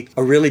way,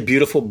 a really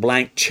beautiful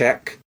blank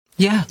check.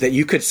 Yeah. That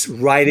you could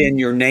write in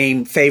your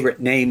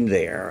favorite name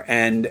there.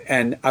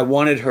 And I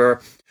wanted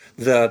her,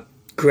 the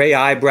gray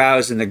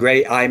eyebrows and the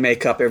gray eye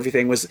makeup,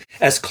 everything was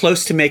as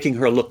close to making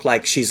her look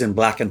like she's in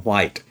black and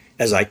white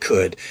as I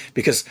could,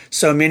 because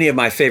so many of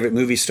my favorite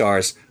movie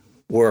stars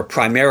were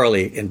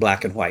primarily in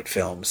black and white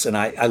films. And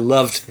I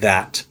loved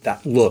that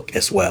look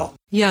as well.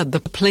 Yeah, the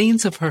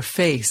planes of her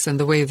face and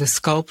the way the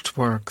sculpt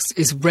works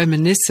is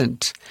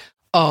reminiscent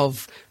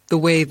of the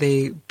way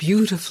they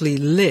beautifully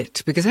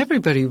lit, because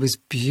everybody was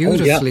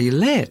beautifully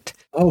lit.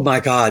 Oh, my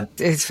God.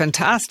 It's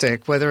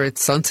fantastic, whether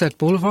it's Sunset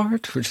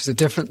Boulevard, which is a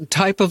different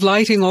type of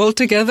lighting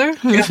altogether.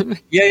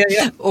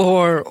 Yeah.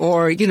 Or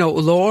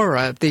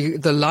Laura,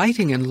 the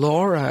lighting in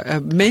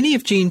Laura. Many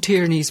of Jean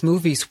Tierney's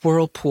movies,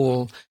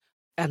 Whirlpool,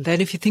 And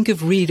then if you think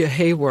of Rita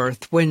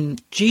Hayworth, when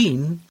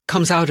Jean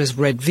comes out as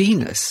Red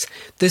Venus,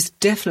 there's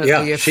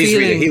definitely a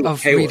feeling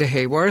of Rita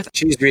Hayworth.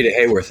 She's Rita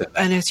Hayworth.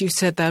 And as you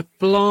said, that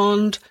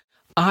blonde,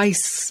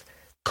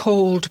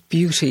 ice-cold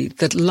beauty,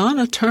 that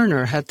Lana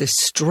Turner had this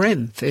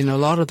strength in a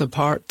lot of the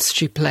parts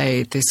she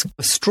played, this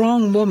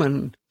strong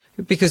woman,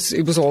 because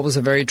it was always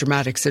a very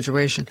dramatic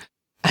situation.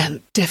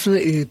 And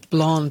definitely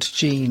blonde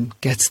Jean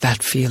gets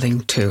that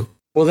feeling too.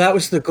 Well, that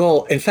was the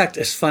goal. In fact,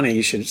 it's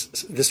funny.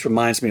 This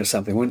reminds me of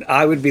something. When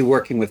I would be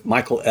working with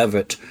Michael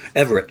Everett,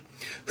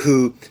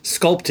 who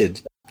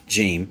sculpted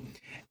Jean,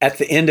 at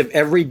the end of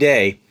every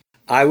day,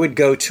 I would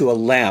go to a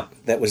lamp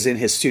that was in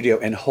his studio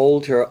and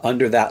hold her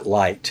under that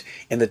light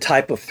in the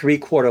type of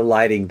 3/4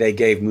 lighting they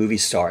gave movie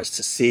stars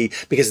to see,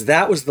 because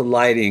that was the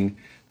lighting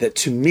that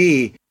to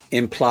me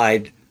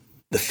implied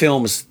the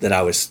films that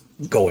I was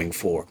going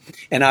for.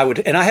 And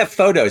I have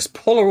photos,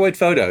 Polaroid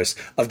photos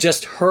of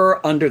just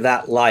her under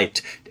that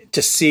light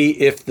to see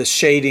if the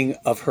shading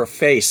of her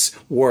face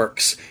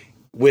works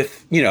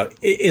with,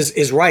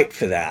 is right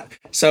for that.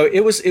 So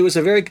it was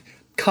a very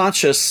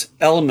conscious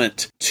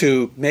element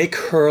to make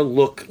her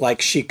look like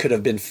she could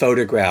have been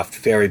photographed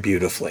very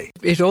beautifully.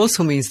 It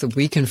also means that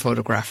we can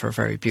photograph her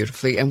very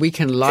beautifully and we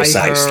can light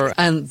her,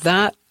 and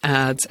that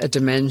adds a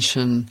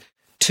dimension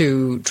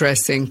to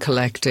dressing,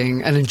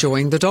 collecting, and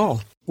enjoying the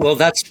doll. Well,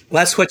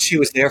 that's what she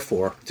was there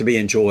for, to be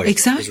enjoyed.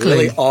 Exactly. It was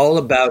really all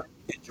about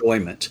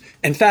enjoyment.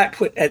 In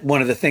fact,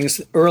 one of the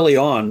things early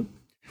on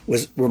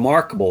was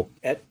remarkable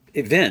at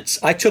events.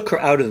 I took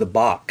her out of the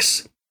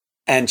box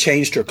and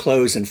changed her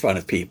clothes in front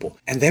of people.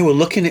 And they were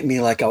looking at me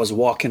like I was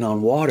walking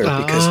on water,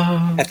 because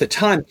at the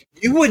time,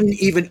 you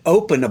wouldn't even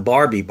open a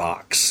Barbie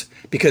box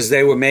because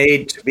they were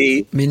made to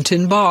be mint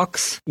in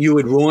box. You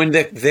would ruin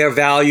their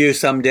value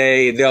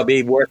someday. They'll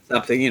be worth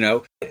something,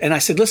 And I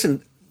said,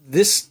 listen,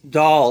 this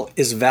doll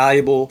is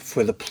valuable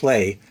for the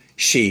play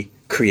she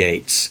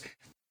creates.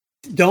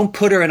 Don't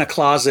put her in a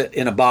closet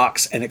in a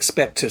box and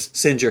expect to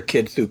send your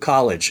kid through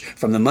college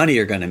from the money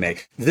you're going to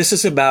make. This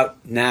is about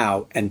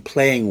now and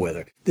playing with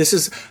her. This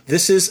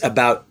is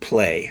about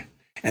play.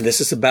 And this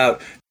is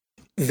about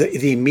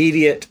the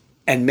immediate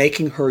and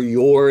making her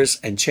yours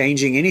and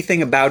changing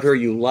anything about her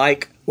you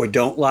like or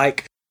don't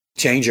like.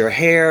 Change her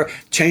hair,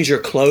 change her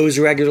clothes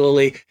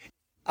regularly.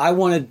 I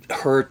wanted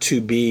her to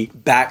be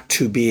back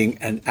to being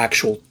an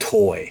actual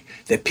toy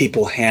that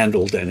people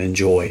handled and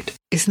enjoyed.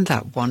 Isn't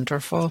that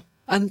wonderful?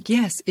 And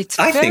yes, it's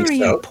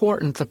very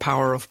important, the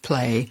power of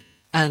play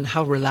and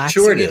how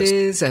relaxing it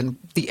is and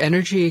the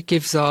energy it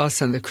gives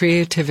us and the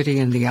creativity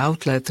and the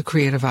outlet, the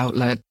creative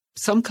outlet.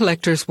 Some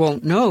collectors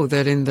won't know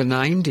that in the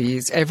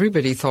 90s,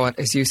 everybody thought,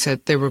 as you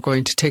said, they were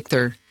going to take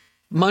their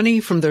money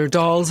from their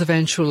dolls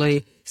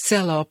eventually,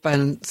 sell up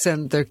and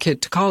send their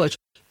kid to college.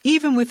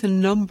 Even with a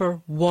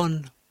number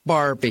one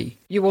Barbie,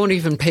 you won't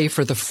even pay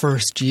for the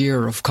first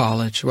year of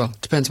college. Well, it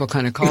depends what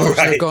kind of college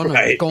they're going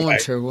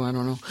to. I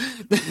don't know.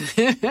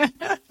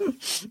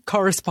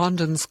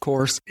 Correspondence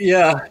course.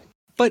 Yeah.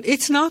 But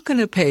it's not going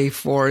to pay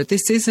for it.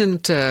 This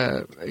isn't,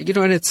 and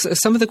it's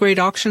some of the great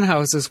auction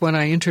houses, when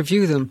I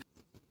interview them,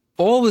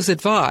 always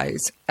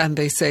advise, and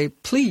they say,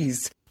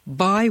 please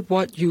buy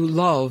what you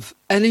love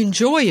and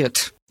enjoy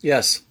it.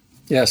 Yes.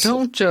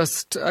 Don't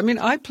just, I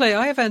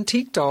have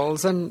antique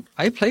dolls and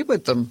I play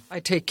with them. I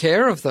take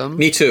care of them.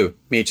 Me too.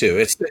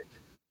 It's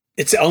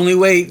the only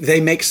way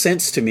they make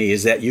sense to me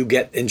is that you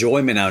get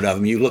enjoyment out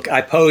of them.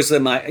 I pose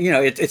them.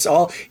 It's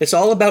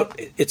all about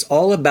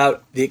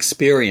the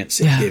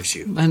experience it gives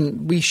you.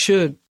 And we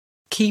should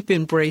keep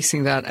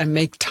embracing that and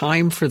make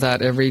time for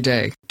that every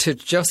day to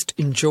just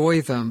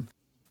enjoy them,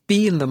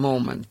 be in the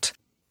moment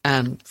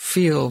and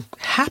feel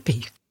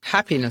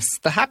happiness,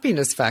 the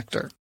happiness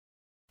factor.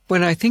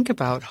 When I think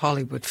about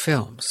Hollywood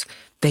films,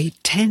 they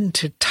tend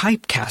to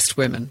typecast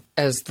women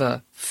as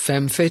the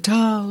femme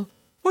fatale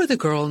or the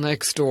girl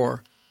next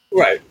door.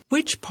 Right.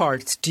 Which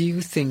parts do you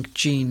think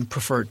Jean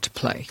preferred to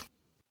play?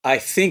 I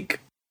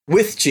think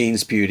with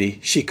Jean's beauty,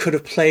 she could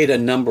have played a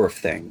number of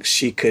things.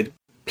 She could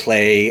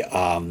play,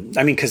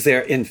 because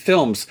they're in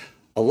films,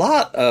 a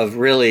lot of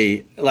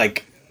really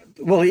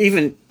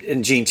even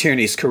in Jean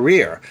Tierney's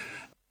career,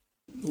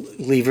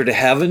 Leave Her to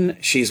Heaven.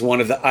 She's one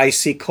of the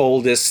icy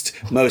coldest,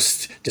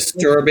 most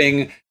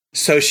disturbing,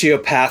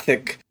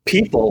 sociopathic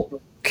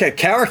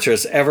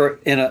characters ever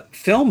in a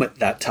film at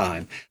that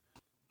time.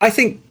 I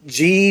think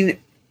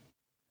Jean,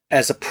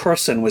 as a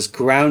person, was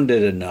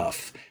grounded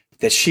enough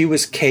that she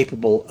was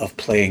capable of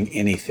playing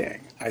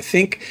anything. I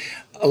think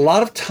a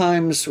lot of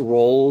times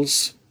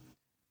roles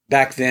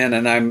back then,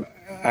 and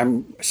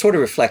I'm sort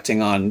of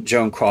reflecting on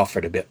Joan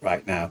Crawford a bit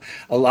right now,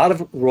 a lot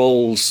of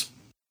roles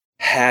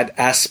had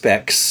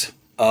aspects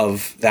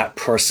of that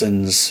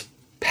person's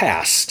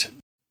past.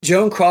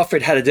 Joan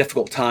Crawford had a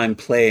difficult time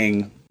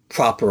playing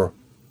proper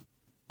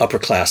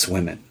upper-class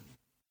women.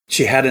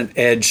 She had an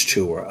edge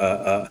to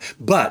her,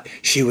 but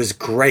she was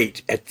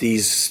great at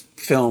these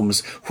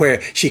films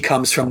where she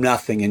comes from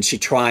nothing and she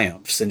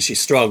triumphs and she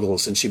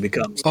struggles and she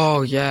becomes.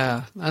 Oh,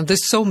 yeah. And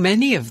there's so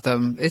many of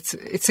them.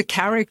 It's a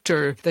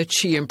character that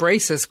she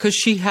embraces because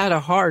she had a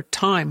hard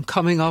time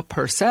coming up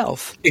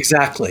herself.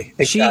 Exactly.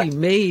 She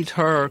made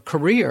her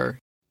career.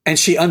 And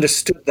she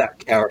understood that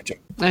character.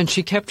 And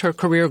she kept her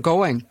career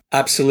going.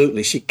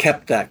 Absolutely. She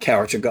kept that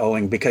character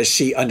going because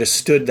she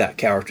understood that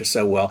character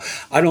so well.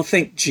 I don't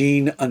think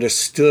Jean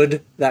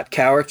understood that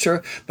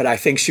character, but I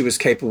think she was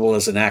capable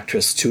as an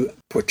actress to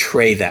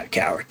portray that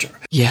character.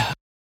 Yeah.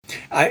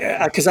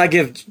 Because I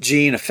give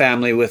Jean a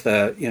family with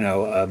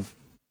her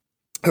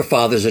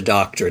father's a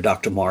doctor,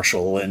 Dr.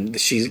 Marshall, and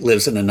she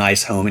lives in a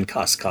nice home in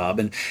Coscob.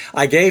 And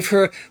I gave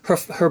her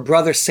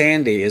brother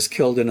Sandy is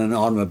killed in an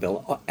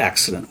automobile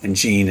accident when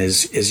Jean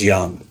is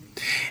young.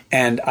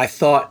 And I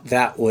thought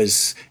that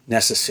was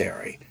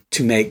necessary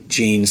to make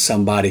Jean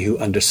somebody who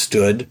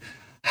understood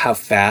how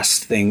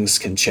fast things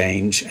can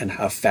change and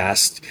how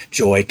fast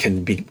joy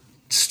can be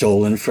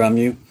stolen from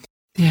you.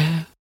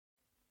 Yeah.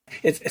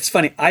 It's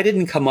funny. I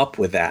didn't come up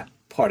with that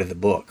part of the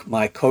book.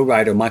 My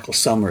co-writer, Michael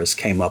Summers,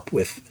 came up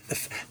with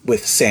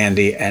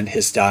Sandy and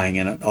his dying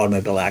in an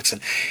automobile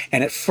accident.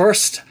 And at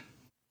first,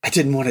 I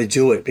didn't want to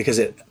do it because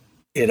it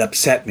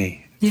upset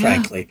me,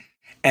 frankly.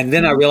 And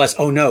then I realized,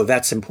 oh no,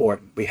 that's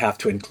important. We have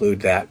to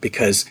include that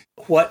because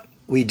what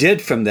we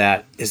did from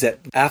that is that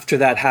after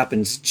that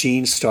happens,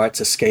 Jean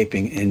starts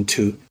going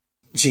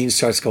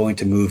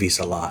to movies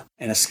a lot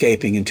and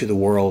escaping into the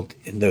world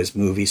in those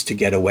movies to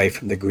get away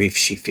from the grief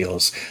she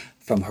feels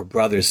from her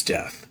brother's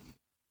death.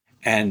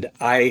 And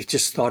I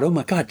just thought, oh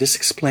my God, this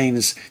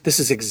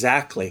is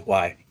exactly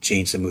why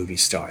Jean's a movie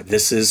star.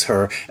 This is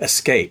her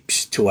escape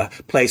to a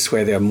place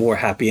where there are more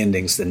happy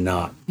endings than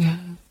not. Yeah.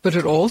 But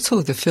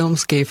the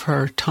films gave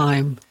her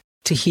time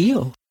to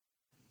heal.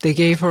 They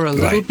gave her a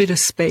little bit of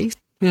space,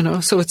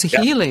 so it's a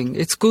healing.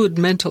 It's good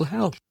mental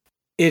health.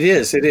 It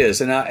is.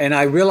 And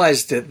I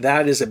realized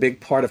that is a big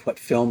part of what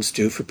films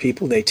do for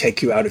people. They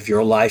take you out of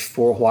your life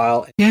for a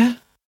while. Yeah.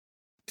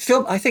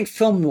 I think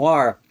film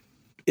noir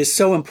is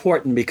so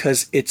important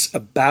because it's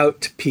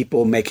about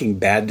people making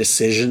bad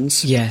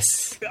decisions.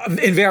 Yes.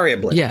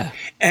 Invariably. Yeah.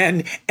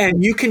 And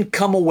you can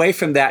come away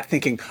from that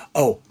thinking,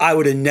 oh, I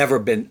would have never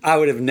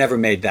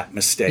made that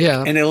mistake.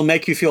 Yeah. And it'll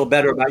make you feel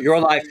better about your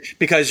life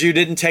because you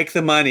didn't take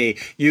the money.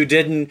 You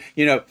didn't,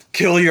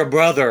 kill your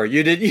brother.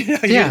 You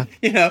didn't,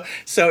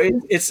 so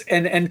it's,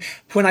 and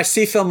when I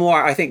see film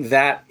noir, I think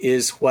that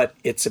is what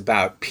it's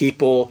about.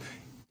 People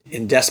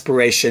in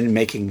desperation,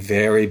 making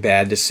very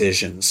bad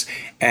decisions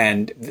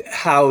and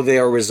how they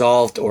are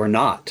resolved or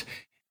not.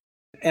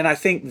 And I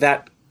think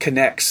that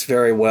connects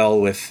very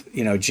well with,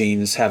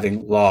 Jean's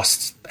having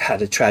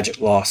had a tragic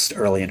loss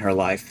early in her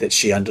life that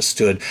she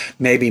understood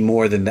maybe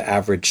more than the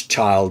average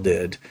child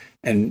did.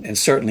 And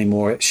certainly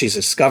more she's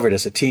discovered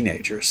as a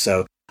teenager.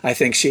 So I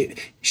think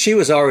she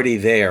was already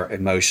there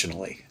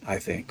emotionally, I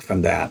think,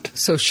 from that.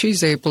 So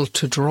she's able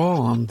to draw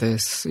on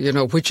this,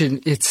 which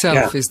in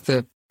itself is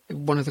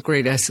one of the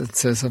great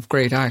essences of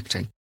great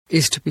acting,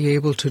 is to be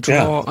able to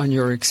draw on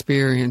your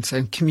experience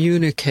and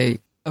communicate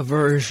a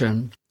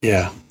version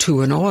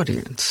to an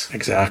audience.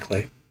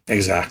 Exactly.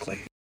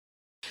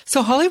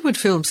 So Hollywood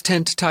films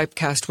tend to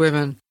typecast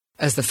women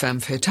as the femme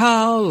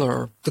fatale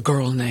or the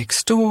girl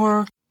next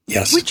door.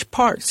 Yes. Which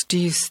parts do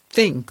you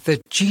think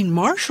that Jean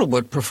Marshall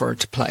would prefer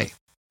to play?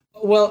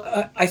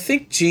 Well, I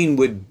think Jean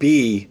would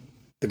be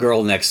the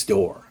girl next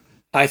door.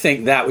 I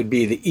think that would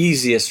be the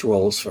easiest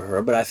roles for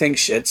her, but I think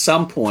at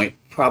some point,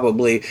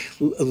 probably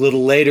a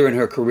little later in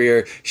her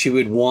career, she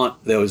would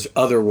want those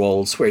other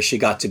roles where she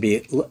got to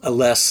be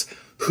less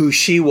who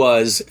she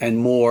was and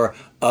more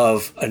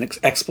of an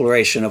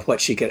exploration of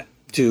what she could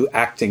do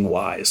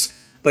acting-wise.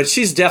 But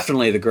she's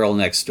definitely the girl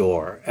next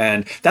door,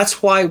 and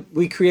that's why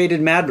we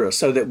created Madra,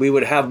 so that we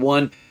would have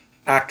one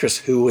actress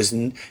who was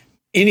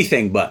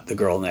anything but the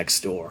girl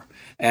next door.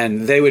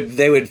 And they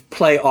would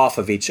play off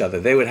of each other.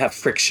 They would have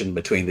friction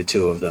between the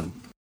two of them.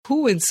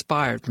 Who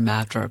inspired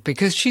Madra?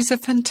 Because she's a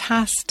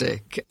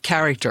fantastic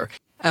character.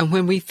 And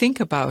when we think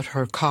about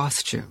her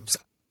costumes,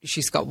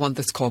 she's got one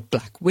that's called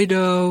Black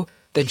Widow.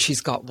 Then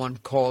she's got one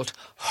called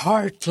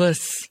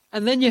Heartless.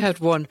 And then you had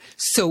one,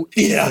 So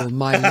Evil,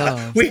 My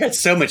Love. We had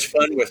so much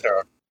fun with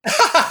her.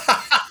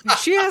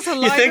 She has a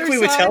lighter side. You think we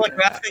were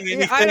telegraphing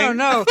anything? I don't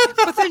know.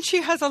 But then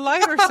she has a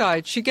lighter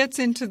side. She gets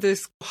into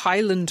this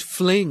Highland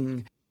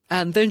fling.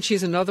 And then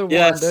she's another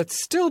one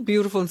that's still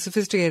beautiful and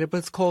sophisticated, but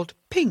it's called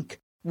Pink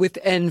with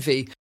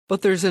Envy.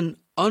 But there's an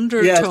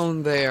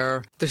undertone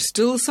there. There's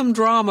still some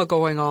drama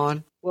going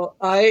on. Well,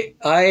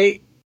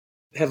 I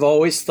have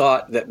always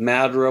thought that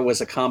Madra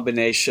was a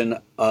combination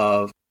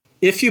of,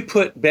 if you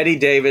put Betty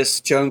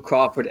Davis, Joan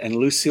Crawford, and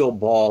Lucille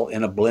Ball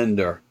in a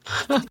blender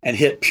and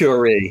hit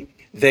puree,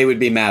 they would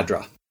be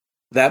Madra.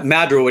 That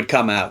Madra would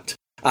come out.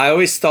 I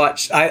always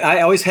thought, I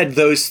always had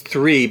those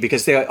three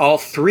because they all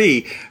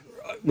three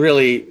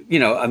really,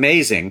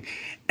 amazing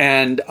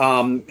and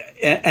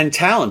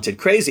talented,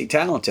 crazy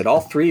talented, all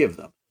three of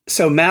them.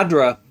 So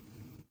Madra,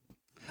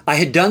 I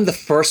had done the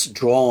first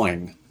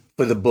drawing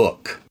for the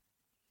book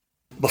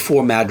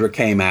before Madra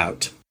came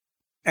out.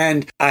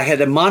 And I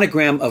had a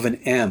monogram of an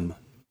M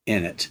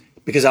in it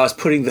because I was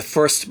putting the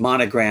first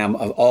monogram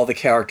of all the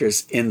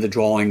characters in the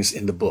drawings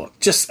in the book.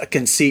 Just a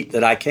conceit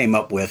that I came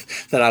up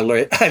with that I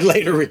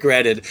later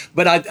regretted,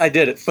 but I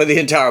did it for the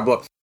entire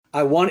book.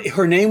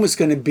 Her name was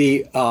going to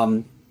be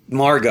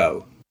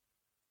Margot.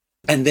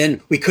 And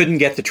then we couldn't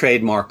get the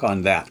trademark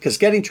on that because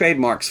getting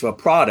trademarks for a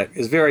product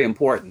is very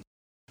important.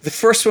 The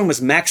first one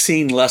was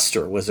Maxine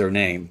Lester was her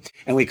name.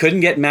 And we couldn't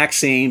get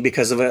Maxine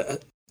because of a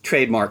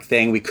trademark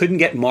thing. We couldn't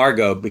get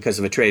Margot because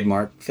of a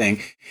trademark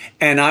thing.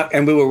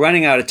 And we were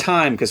running out of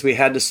time because we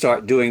had to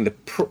start doing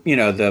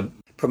the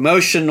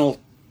promotional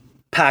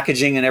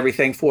packaging and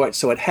everything for it.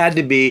 So it had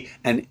to be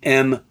an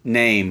M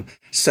name.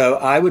 So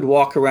I would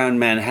walk around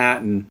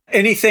Manhattan.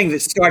 Anything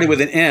that started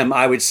with an M,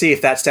 I would see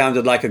if that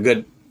sounded like a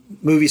good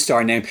movie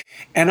star name.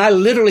 And I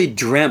literally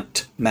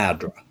dreamt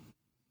Madra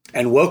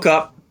and woke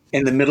up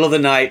in the middle of the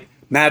night,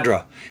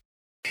 Madra.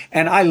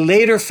 And I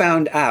later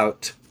found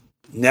out,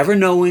 never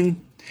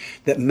knowing,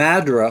 that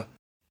Madra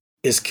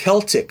is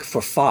Celtic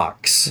for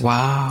fox.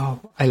 Wow,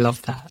 I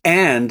love that.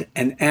 And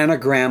an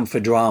anagram for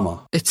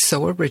drama. It's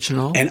so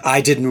original. And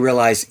I didn't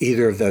realize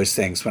either of those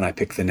things when I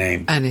picked the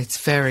name. And it's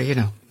very,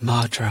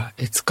 Madra,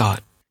 it's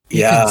got,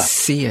 you can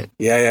see it.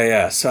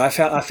 Yeah. So I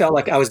felt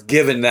like I was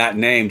given that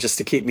name just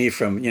to keep me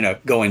from,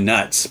 going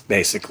nuts,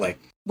 basically.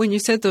 When you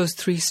said those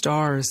three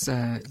stars,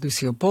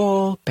 Lucille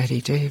Ball, Betty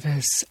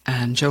Davis,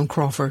 and Joan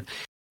Crawford,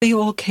 they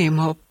all came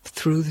up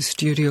through the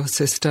studio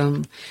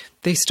system.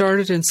 They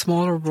started in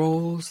smaller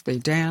roles. They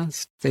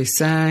danced. They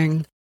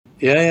sang.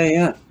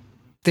 Yeah.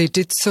 They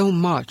did so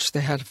much. They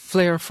had a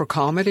flair for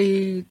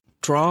comedy,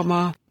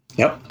 drama.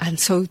 Yep. And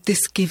so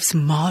this gives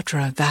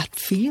Madra that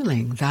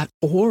feeling, that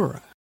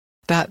aura,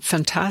 that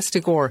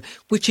fantastic aura,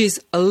 which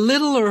is a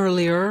little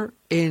earlier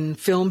in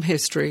film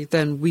history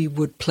than we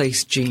would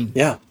place Jean.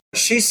 Yeah.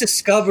 She's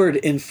discovered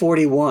in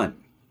 41.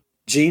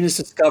 Jean is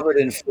discovered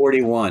in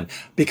 41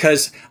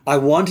 because I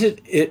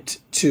wanted it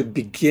to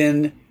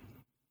begin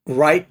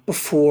right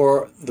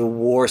before the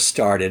war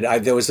started.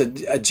 There was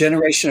a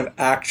generation of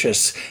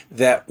actresses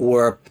that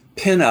were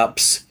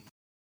pinups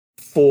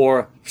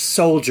for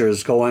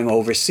soldiers going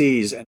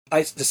overseas. And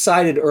I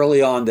decided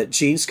early on that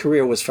Jean's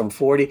career was from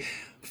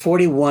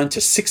 41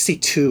 to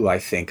 62, I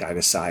think I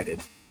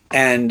decided.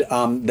 And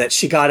that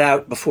she got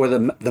out before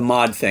the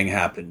mod thing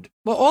happened.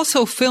 Well,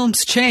 also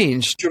films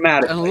changed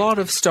dramatically. And a lot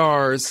of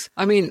stars.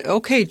 I mean,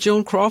 okay,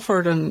 Joan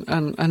Crawford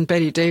and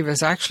Betty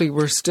Davis actually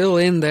were still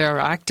in there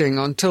acting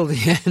until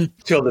the end.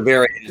 Till the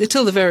very end.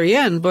 Till the very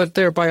end, but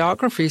their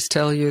biographies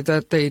tell you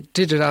that they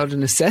did it out of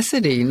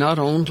necessity, not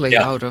only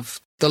out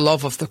of the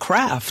love of the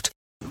craft,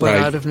 but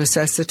out of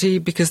necessity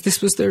because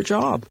this was their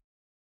job.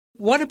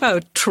 What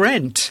about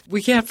Trent?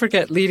 We can't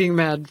forget leading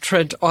man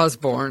Trent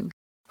Osborne,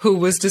 who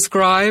was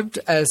described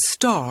as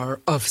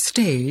star of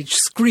stage,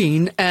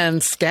 screen,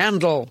 and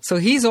scandal. So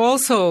he's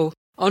also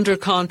under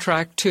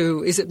contract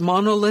to, is it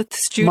Monolith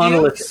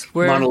Studios?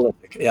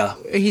 Monolithic, yeah.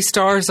 He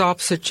stars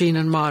opposite Jean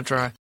and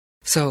Madra.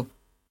 So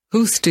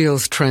who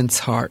steals Trent's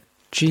heart,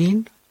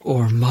 Jean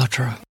or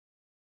Madra?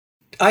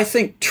 I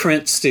think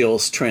Trent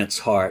steals Trent's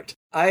heart.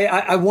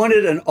 I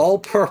wanted an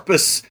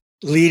all-purpose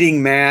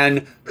leading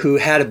man who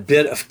had a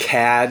bit of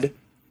cad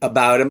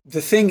about him.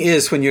 The thing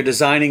is, when you're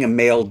designing a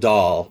male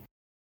doll,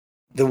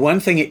 the one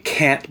thing it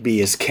can't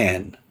be is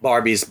Ken,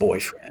 Barbie's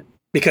boyfriend,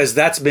 because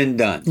that's been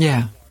done.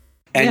 Yeah.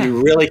 And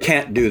you really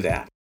can't do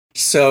that.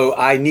 So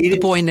I needed... The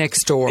boy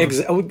next door.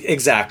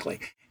 Exactly.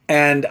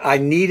 And I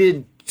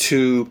needed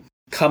to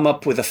come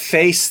up with a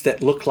face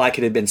that looked like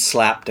it had been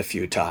slapped a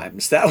few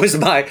times. That was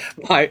my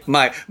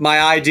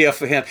idea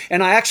for him.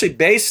 And I actually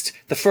based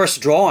the first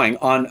drawing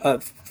on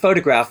a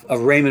photograph of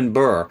Raymond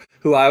Burr,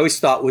 who I always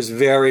thought was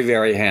very,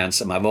 very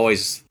handsome. I've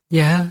always...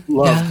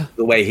 loved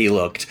the way he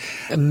looked.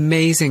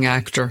 Amazing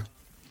actor.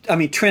 I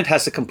mean, Trent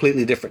has a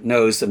completely different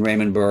nose than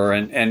Raymond Burr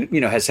and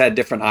has had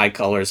different eye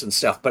colors and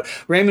stuff. But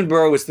Raymond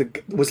Burr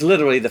was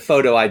literally the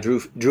photo I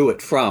drew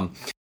it from.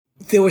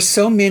 There were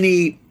so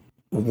many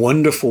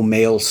wonderful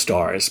male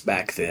stars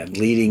back then,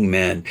 leading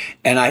men.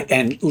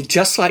 And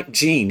just like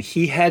Jean,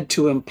 he had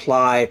to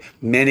imply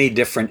many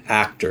different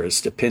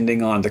actors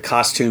depending on the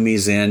costume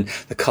he's in,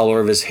 the color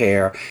of his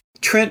hair.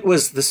 Trent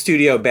was the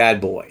studio bad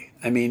boy.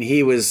 I mean,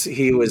 he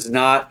was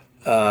not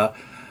a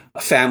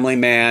family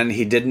man.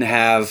 He didn't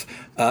have,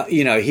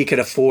 he could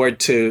afford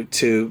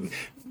to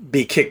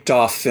be kicked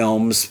off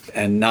films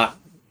and not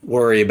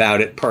worry about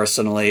it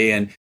personally.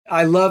 And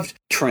I loved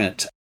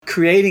Trent.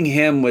 Creating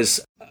him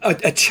was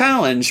a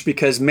challenge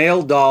because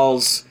male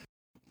dolls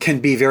can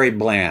be very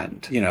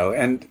bland,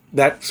 and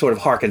that sort of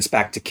harkens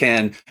back to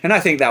Ken. And I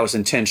think that was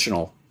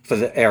intentional for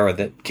the era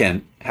that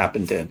Ken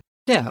happened in.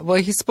 Yeah,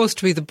 well, he's supposed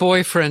to be the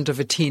boyfriend of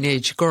a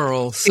teenage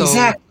girl. So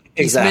Exactly.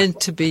 He's meant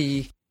to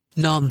be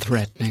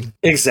non-threatening.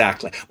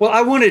 Exactly. Well,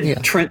 I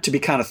wanted Trent to be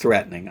kind of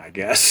threatening, I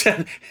guess.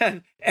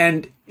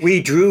 and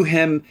we drew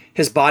him,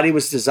 his body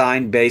was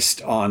designed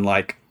based on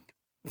like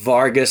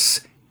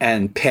Vargas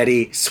and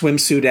Petty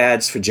swimsuit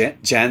ads for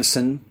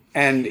Janssen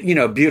and,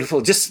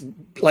 beautiful, just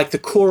like the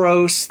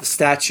Kouros, the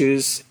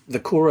statues, the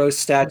Kouros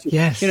statue.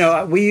 Yes.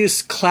 We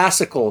use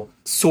classical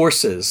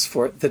sources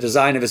for the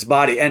design of his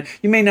body. And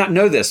you may not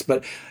know this,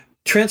 but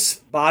Trent's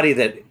body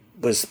that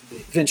was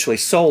eventually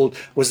sold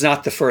was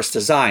not the first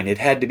design. It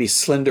had to be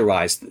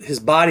slenderized. His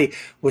body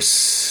was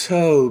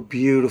so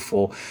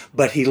beautiful,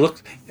 but he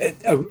looked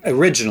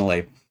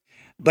originally,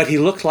 but he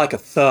looked like a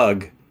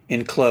thug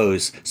in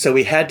clothes. So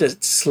we had to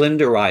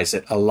slenderize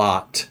it a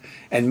lot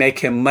and make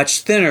him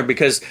much thinner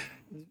because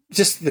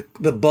just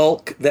the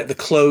bulk that the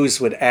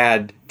clothes would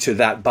add to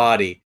that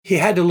body. He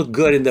had to look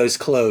good in those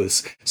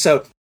clothes.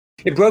 So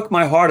it broke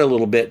my heart a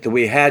little bit that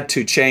we had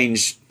to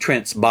change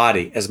Trent's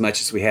body as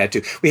much as we had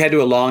to. We had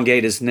to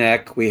elongate his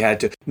neck. We had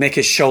to make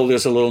his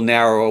shoulders a little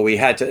narrower. We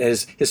had to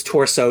his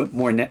torso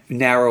more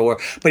narrower.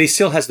 But he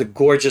still has the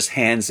gorgeous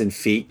hands and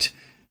feet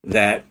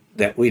that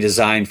we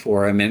designed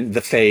for him, and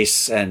the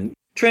face. And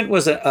Trent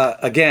was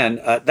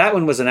that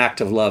one was an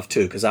act of love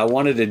too, because I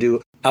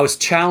was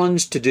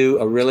challenged to do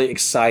a really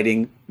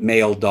exciting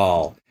male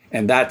doll,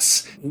 and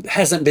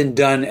hasn't been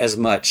done as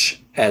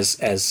much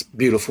as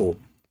beautiful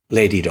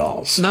lady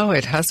dolls. No,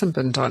 it hasn't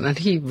been done. And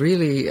he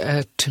really,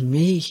 to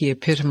me, he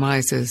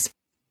epitomizes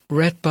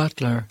Rhett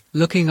Butler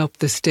looking up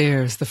the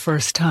stairs the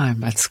first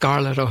time at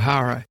Scarlett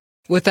O'Hara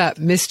with that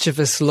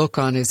mischievous look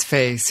on his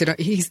face.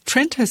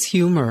 Trent has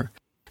humor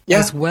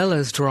as well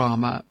as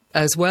drama,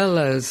 as well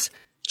as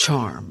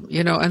charm,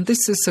 and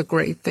this is a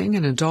great thing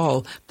in a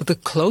doll. But the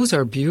clothes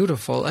are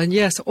beautiful. And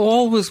yes,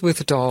 always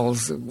with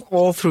dolls,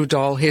 all through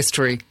doll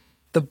history,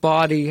 the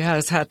body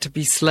has had to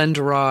be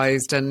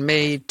slenderized and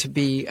made to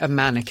be a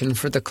mannequin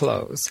for the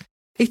clothes.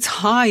 It's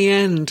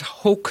high-end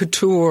haute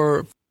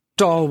couture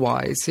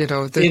doll-wise,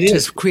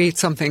 to create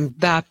something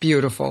that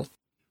beautiful.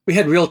 We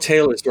had real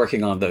tailors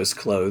working on those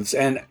clothes.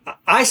 And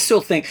I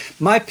still think,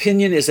 my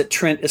opinion is that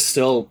Trent is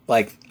still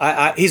like,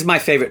 he's my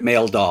favorite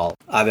male doll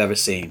I've ever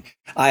seen.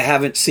 I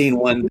haven't seen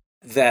one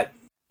that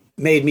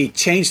made me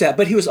change that,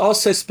 but he was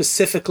also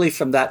specifically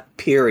from that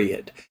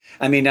period.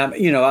 I mean,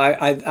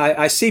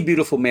 I see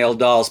beautiful male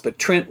dolls, but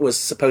Trent was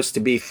supposed to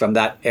be from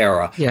that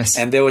era. Yes.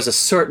 And there was a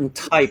certain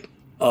type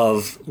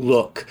of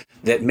look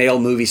that male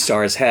movie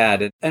stars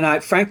had. And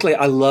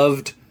I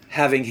loved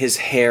having his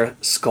hair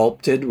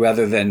sculpted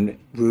rather than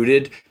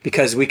rooted,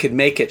 because we could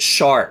make it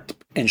sharp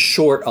and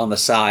short on the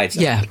sides.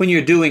 Yeah. When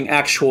you're doing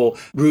actual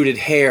rooted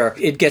hair,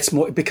 it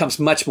becomes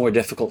much more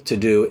difficult to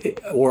do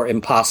or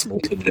impossible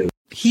to do.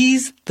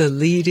 He's the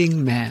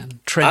leading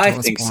man, Trent I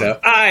Osborne.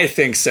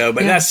 think so,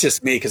 but that's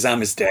just me because I'm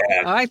his dad.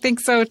 I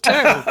think so too.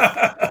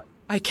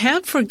 I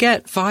can't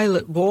forget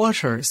Violet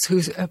Waters,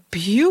 who's a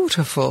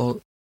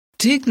beautiful,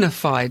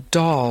 dignified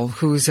doll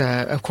who's,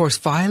 of course,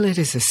 Violet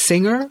is a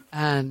singer,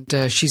 and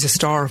she's a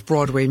star of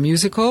Broadway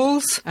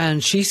musicals,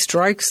 and she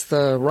strikes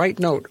the right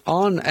note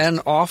on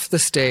and off the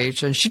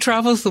stage, and she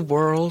travels the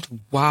world,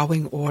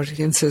 wowing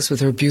audiences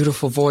with her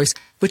beautiful voice.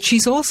 But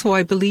she's also,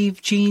 I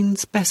believe,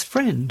 Jean's best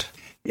friend.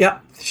 Yeah,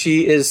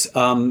 she is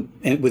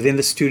within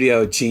the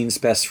studio, Jean's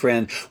best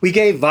friend. We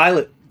gave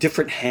Violet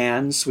different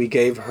hands. We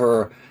gave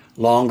her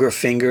longer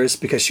fingers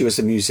because she was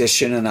a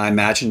musician, and I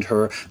imagined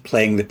her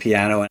playing the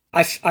piano.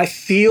 I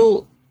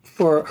feel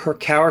for her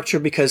character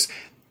because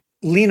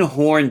Lena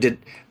Horne did,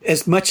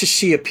 as much as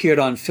she appeared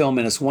on film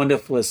and as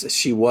wonderful as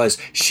she was,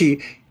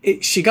 she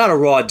got a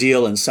raw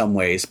deal in some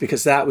ways,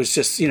 because that was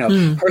just,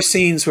 her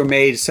scenes were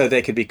made so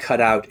they could be cut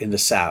out in the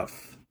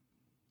South,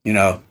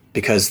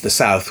 because the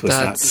South was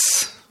not.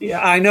 Yeah,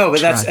 I know,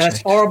 but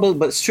that's horrible,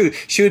 but it's true.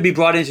 She would be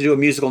brought in to do a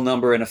musical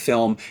number in a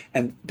film,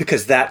 and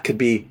because that could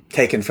be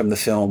taken from the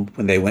film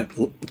when they went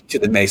to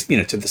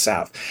the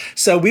South.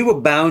 So we were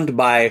bound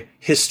by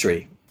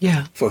history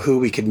for who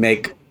we could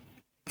make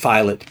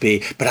Violet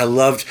be. But I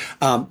loved,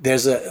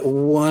 there's a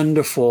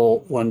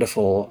wonderful,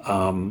 wonderful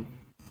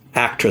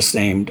actress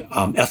named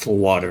Ethel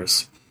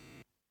Waters,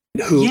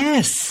 who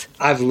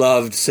I've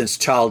loved since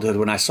childhood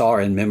when I saw her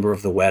in Member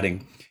of the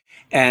Wedding.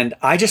 And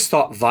I just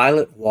thought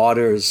Violet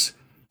Waters,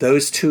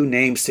 those two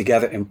names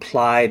together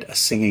implied a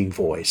singing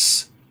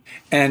voice.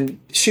 And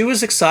she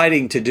was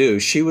exciting to do.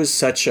 She was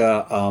such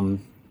a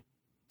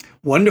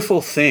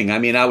wonderful thing. I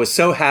mean, I was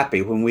so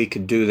happy when we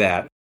could do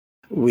that.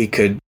 We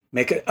could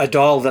make a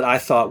doll that I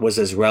thought was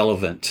as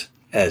relevant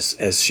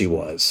as she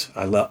was.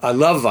 I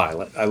love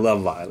Violet. I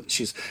love Violet.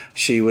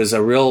 She was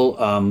a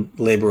real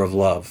labor of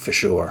love, for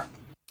sure.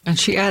 And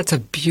she adds a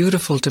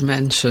beautiful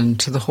dimension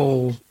to the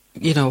whole,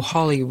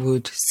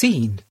 Hollywood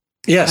scene.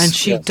 Yes. And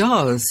she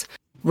does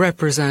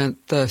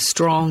represent the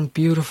strong,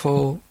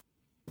 beautiful,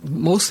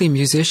 mostly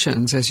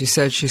musicians. As you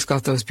said, she's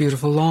got those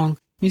beautiful long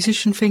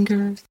musician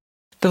fingers.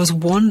 Those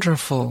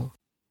wonderful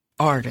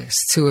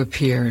artists who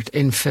appeared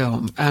in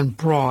film and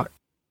brought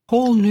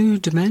whole new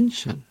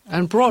dimension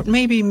and brought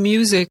maybe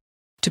music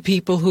to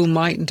people who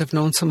mightn't have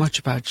known so much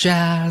about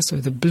jazz or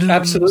the blues.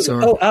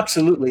 Absolutely.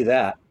 Absolutely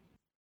that.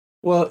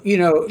 Well,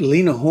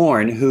 Lena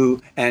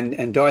Horne,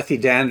 and Dorothy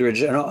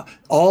Dandridge, and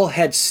all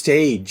had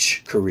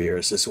stage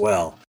careers as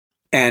well.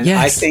 And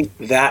I think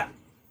that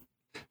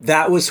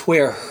was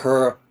where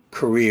her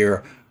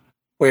career,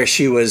 where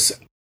she was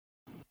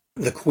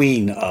the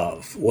queen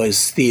of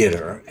was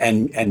theater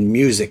and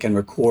music and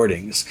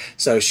recordings.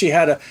 So she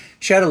had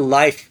a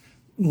life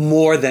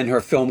more than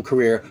her film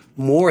career,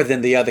 more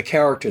than the other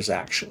characters,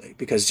 actually,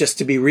 because just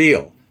to be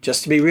real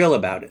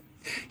about it,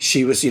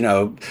 she was,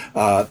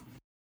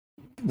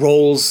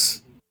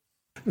 roles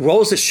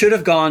that should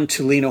have gone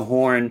to Lena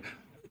Horne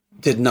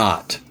did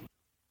not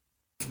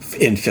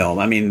in film.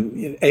 I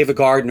mean, Ava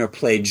Gardner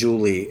played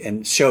Julie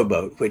in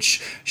Showboat,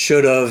 which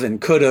should have and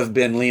could have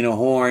been Lena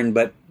Horne,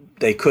 but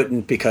they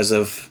couldn't because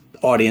of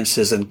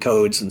audiences and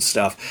codes and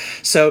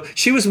stuff. So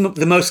she was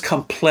the most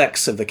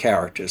complex of the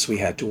characters we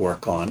had to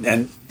work on,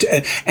 and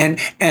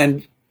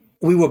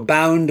we were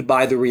bound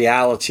by the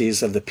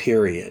realities of the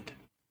period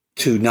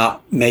to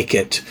not make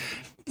it,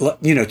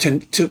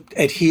 to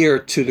adhere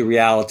to the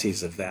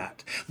realities of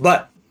that.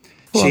 But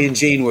she and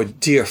Jean were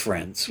dear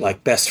friends,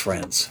 like best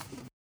friends.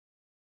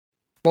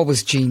 What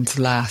was Jean's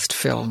last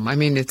film? I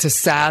mean, it's a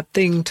sad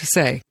thing to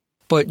say,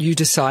 but you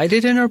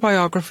decided in her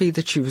biography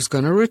that she was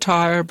going to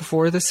retire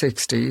before the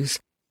 60s.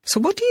 So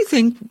what do you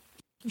think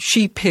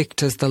she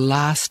picked as the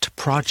last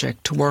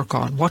project to work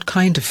on? What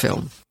kind of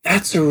film?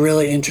 That's a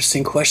really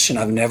interesting question.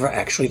 I've never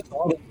actually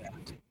thought of that.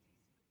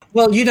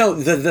 Well,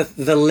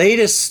 the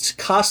latest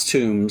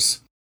costumes,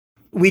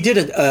 we did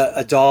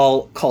a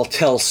doll called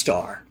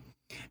Telstar.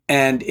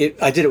 And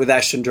I did it with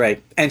Ashton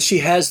Drake. And she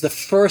has the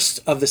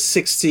first of the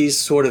 60s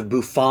sort of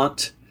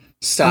bouffant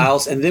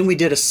styles. And then we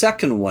did a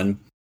second one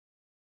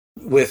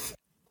with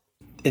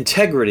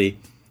Integrity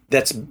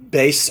that's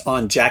based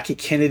on Jackie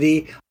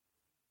Kennedy,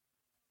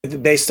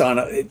 based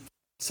on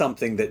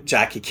something that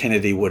Jackie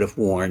Kennedy would have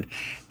worn.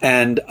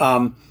 And,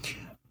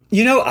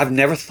 I've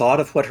never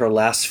thought of what her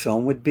last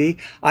film would be.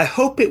 I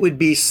hope it would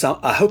be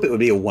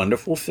a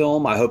wonderful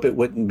film. I hope it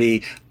wouldn't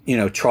be,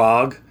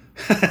 Trog.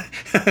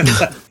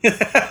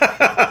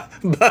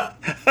 But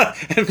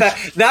in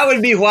fact, that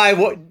would be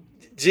why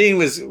Jean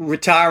was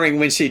retiring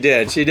when she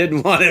did. She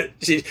didn't want it.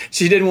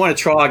 She didn't want a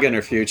Trog in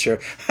her future.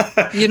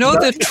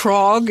 The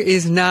Trog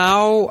is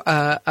now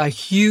a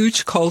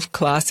huge cult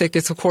classic.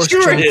 It's of course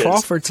Joan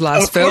Crawford's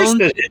last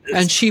film,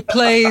 and she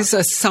plays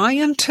a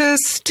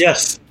scientist.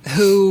 Yes,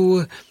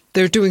 who.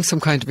 They're doing some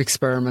kind of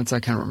experiments, I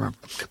can't remember.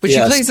 But she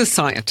plays a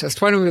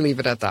scientist. Why don't we leave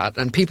it at that?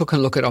 And people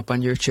can look it up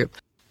on YouTube.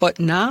 But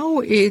now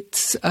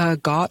it's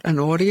got an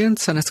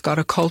audience and it's got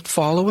a cult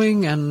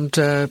following, and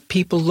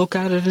people look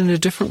at it in a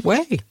different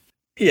way.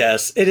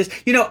 Yes, it is.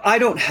 I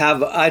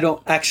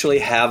don't actually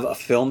have a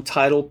film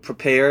title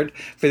prepared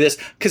for this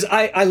because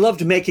I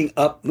loved making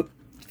up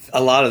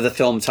a lot of the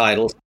film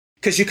titles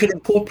because you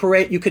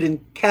could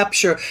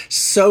capture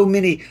so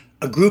many,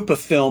 a group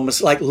of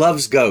films like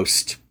Love's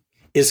Ghost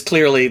is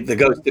clearly the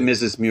Ghost of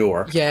Mrs.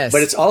 Muir. Yes.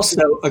 But it's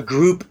also a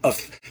group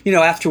of,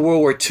 after World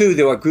War II,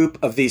 there were a group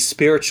of these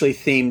spiritually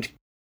themed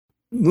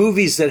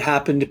movies that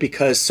happened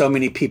because so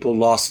many people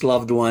lost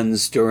loved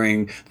ones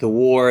during the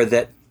war,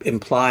 that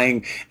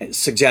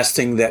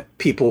suggesting that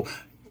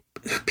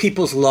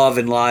people's love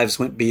and lives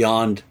went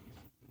beyond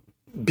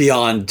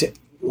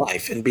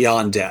life and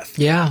beyond death.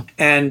 Yeah.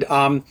 And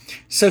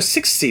so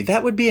 60,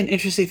 that would be an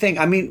interesting thing.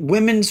 I mean,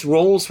 women's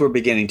roles were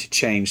beginning to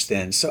change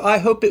then. So I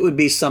hope it would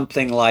be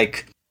something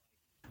like,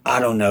 I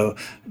don't know,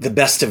 The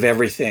Best of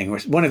Everything, or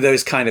one of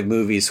those kind of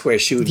movies where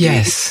she would be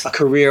a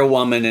career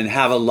woman and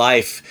have a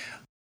life.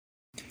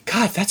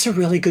 God, that's a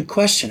really good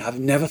question. I've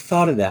never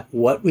thought of that.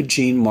 What would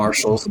Jean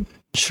Marshall's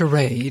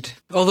Charade?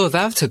 Although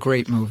that's a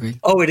great movie.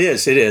 Oh, it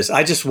is. It is.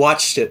 I just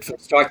watched it from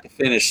start to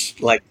finish.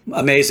 Like,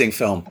 amazing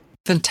film.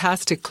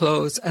 Fantastic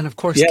clothes, and of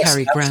course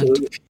Cary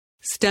Grant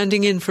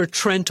standing in for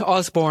Trent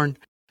Osborne.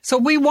 So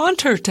we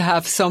want her to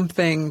have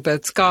something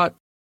that's got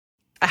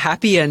a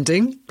happy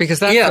ending, because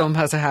that film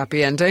has a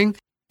happy ending,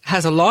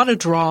 has a lot of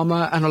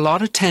drama and a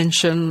lot of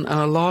tension and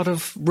a lot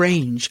of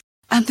range.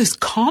 And there's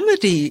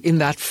comedy in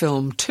that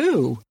film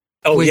too,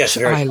 which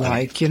I funny.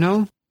 Like,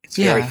 It's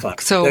very fun.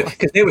 So,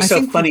 because they were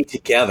so funny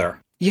together.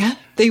 Yeah,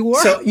 they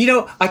were. So,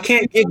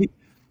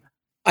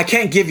 I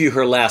can't give you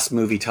her last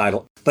movie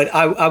title, but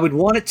I would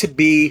want it to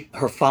be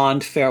her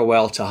fond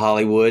farewell to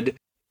Hollywood.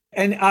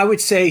 And I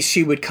would say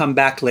she would come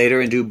back later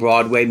and do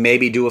Broadway,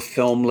 maybe do a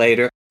film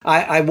later.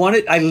 I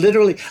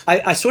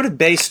sort of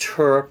based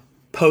her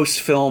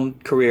post-film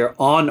career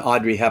on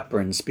Audrey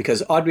Hepburn's,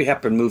 because Audrey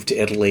Hepburn moved to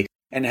Italy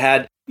and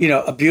had,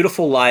 a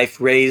beautiful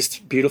life,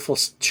 raised beautiful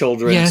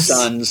children,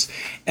 sons.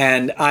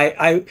 And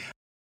I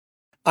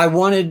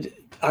wanted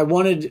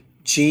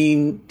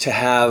Jean to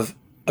have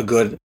a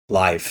good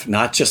life,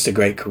 not just a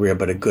great career,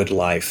 but a good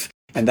life.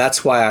 And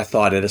that's why I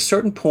thought at a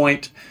certain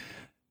point,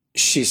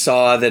 she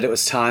saw that it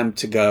was time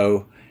to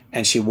go,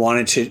 and she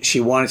wanted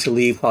to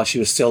leave while she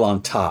was still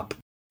on top.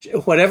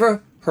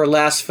 Whatever her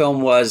last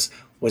film was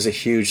a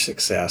huge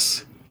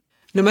success.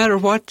 No matter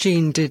what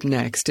Jean did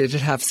next, it'd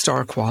have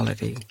star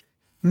quality.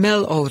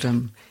 Mel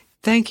Odom,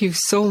 thank you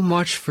so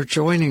much for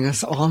joining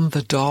us on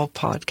the Doll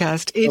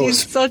Podcast. It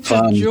is such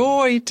a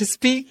joy to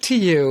speak to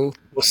you.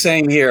 Well,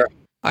 same here.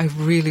 I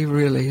really,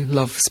 really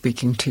love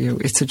speaking to you.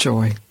 It's a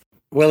joy.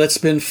 Well, it's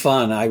been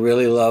fun. I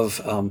really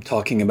love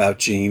talking about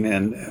Gene,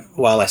 and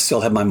while I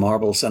still have my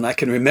marbles and I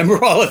can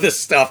remember all of this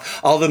stuff,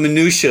 all the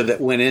minutia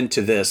that went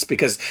into this,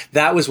 because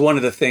that was one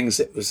of the things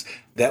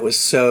that was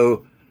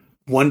so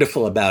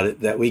wonderful about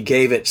it, that we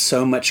gave it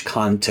so much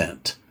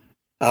content.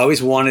 I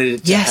always wanted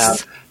it to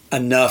have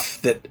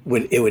enough that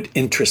it would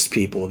interest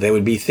people. There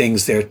would be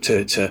things there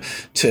to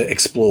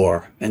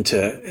explore and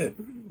to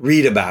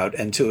read about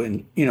and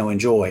to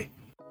enjoy.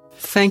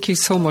 Thank you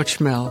so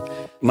much, Mel.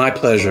 My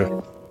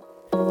pleasure.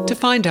 To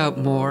find out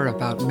more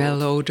about Mel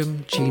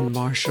Odom, Gene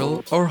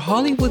Marshall, or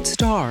Hollywood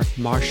star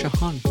Marsha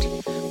Hunt,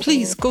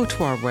 please go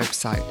to our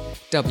website,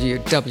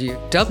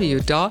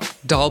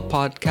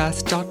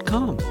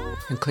 www.dollpodcast.com,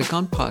 and click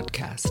on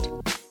Podcast.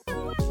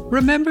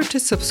 Remember to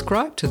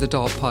subscribe to the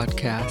Doll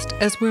Podcast,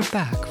 as we're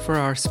back for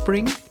our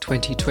spring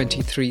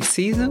 2023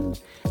 season,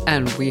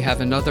 and we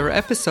have another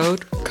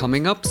episode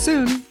coming up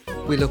soon.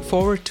 We look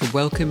forward to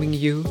welcoming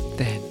you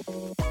then.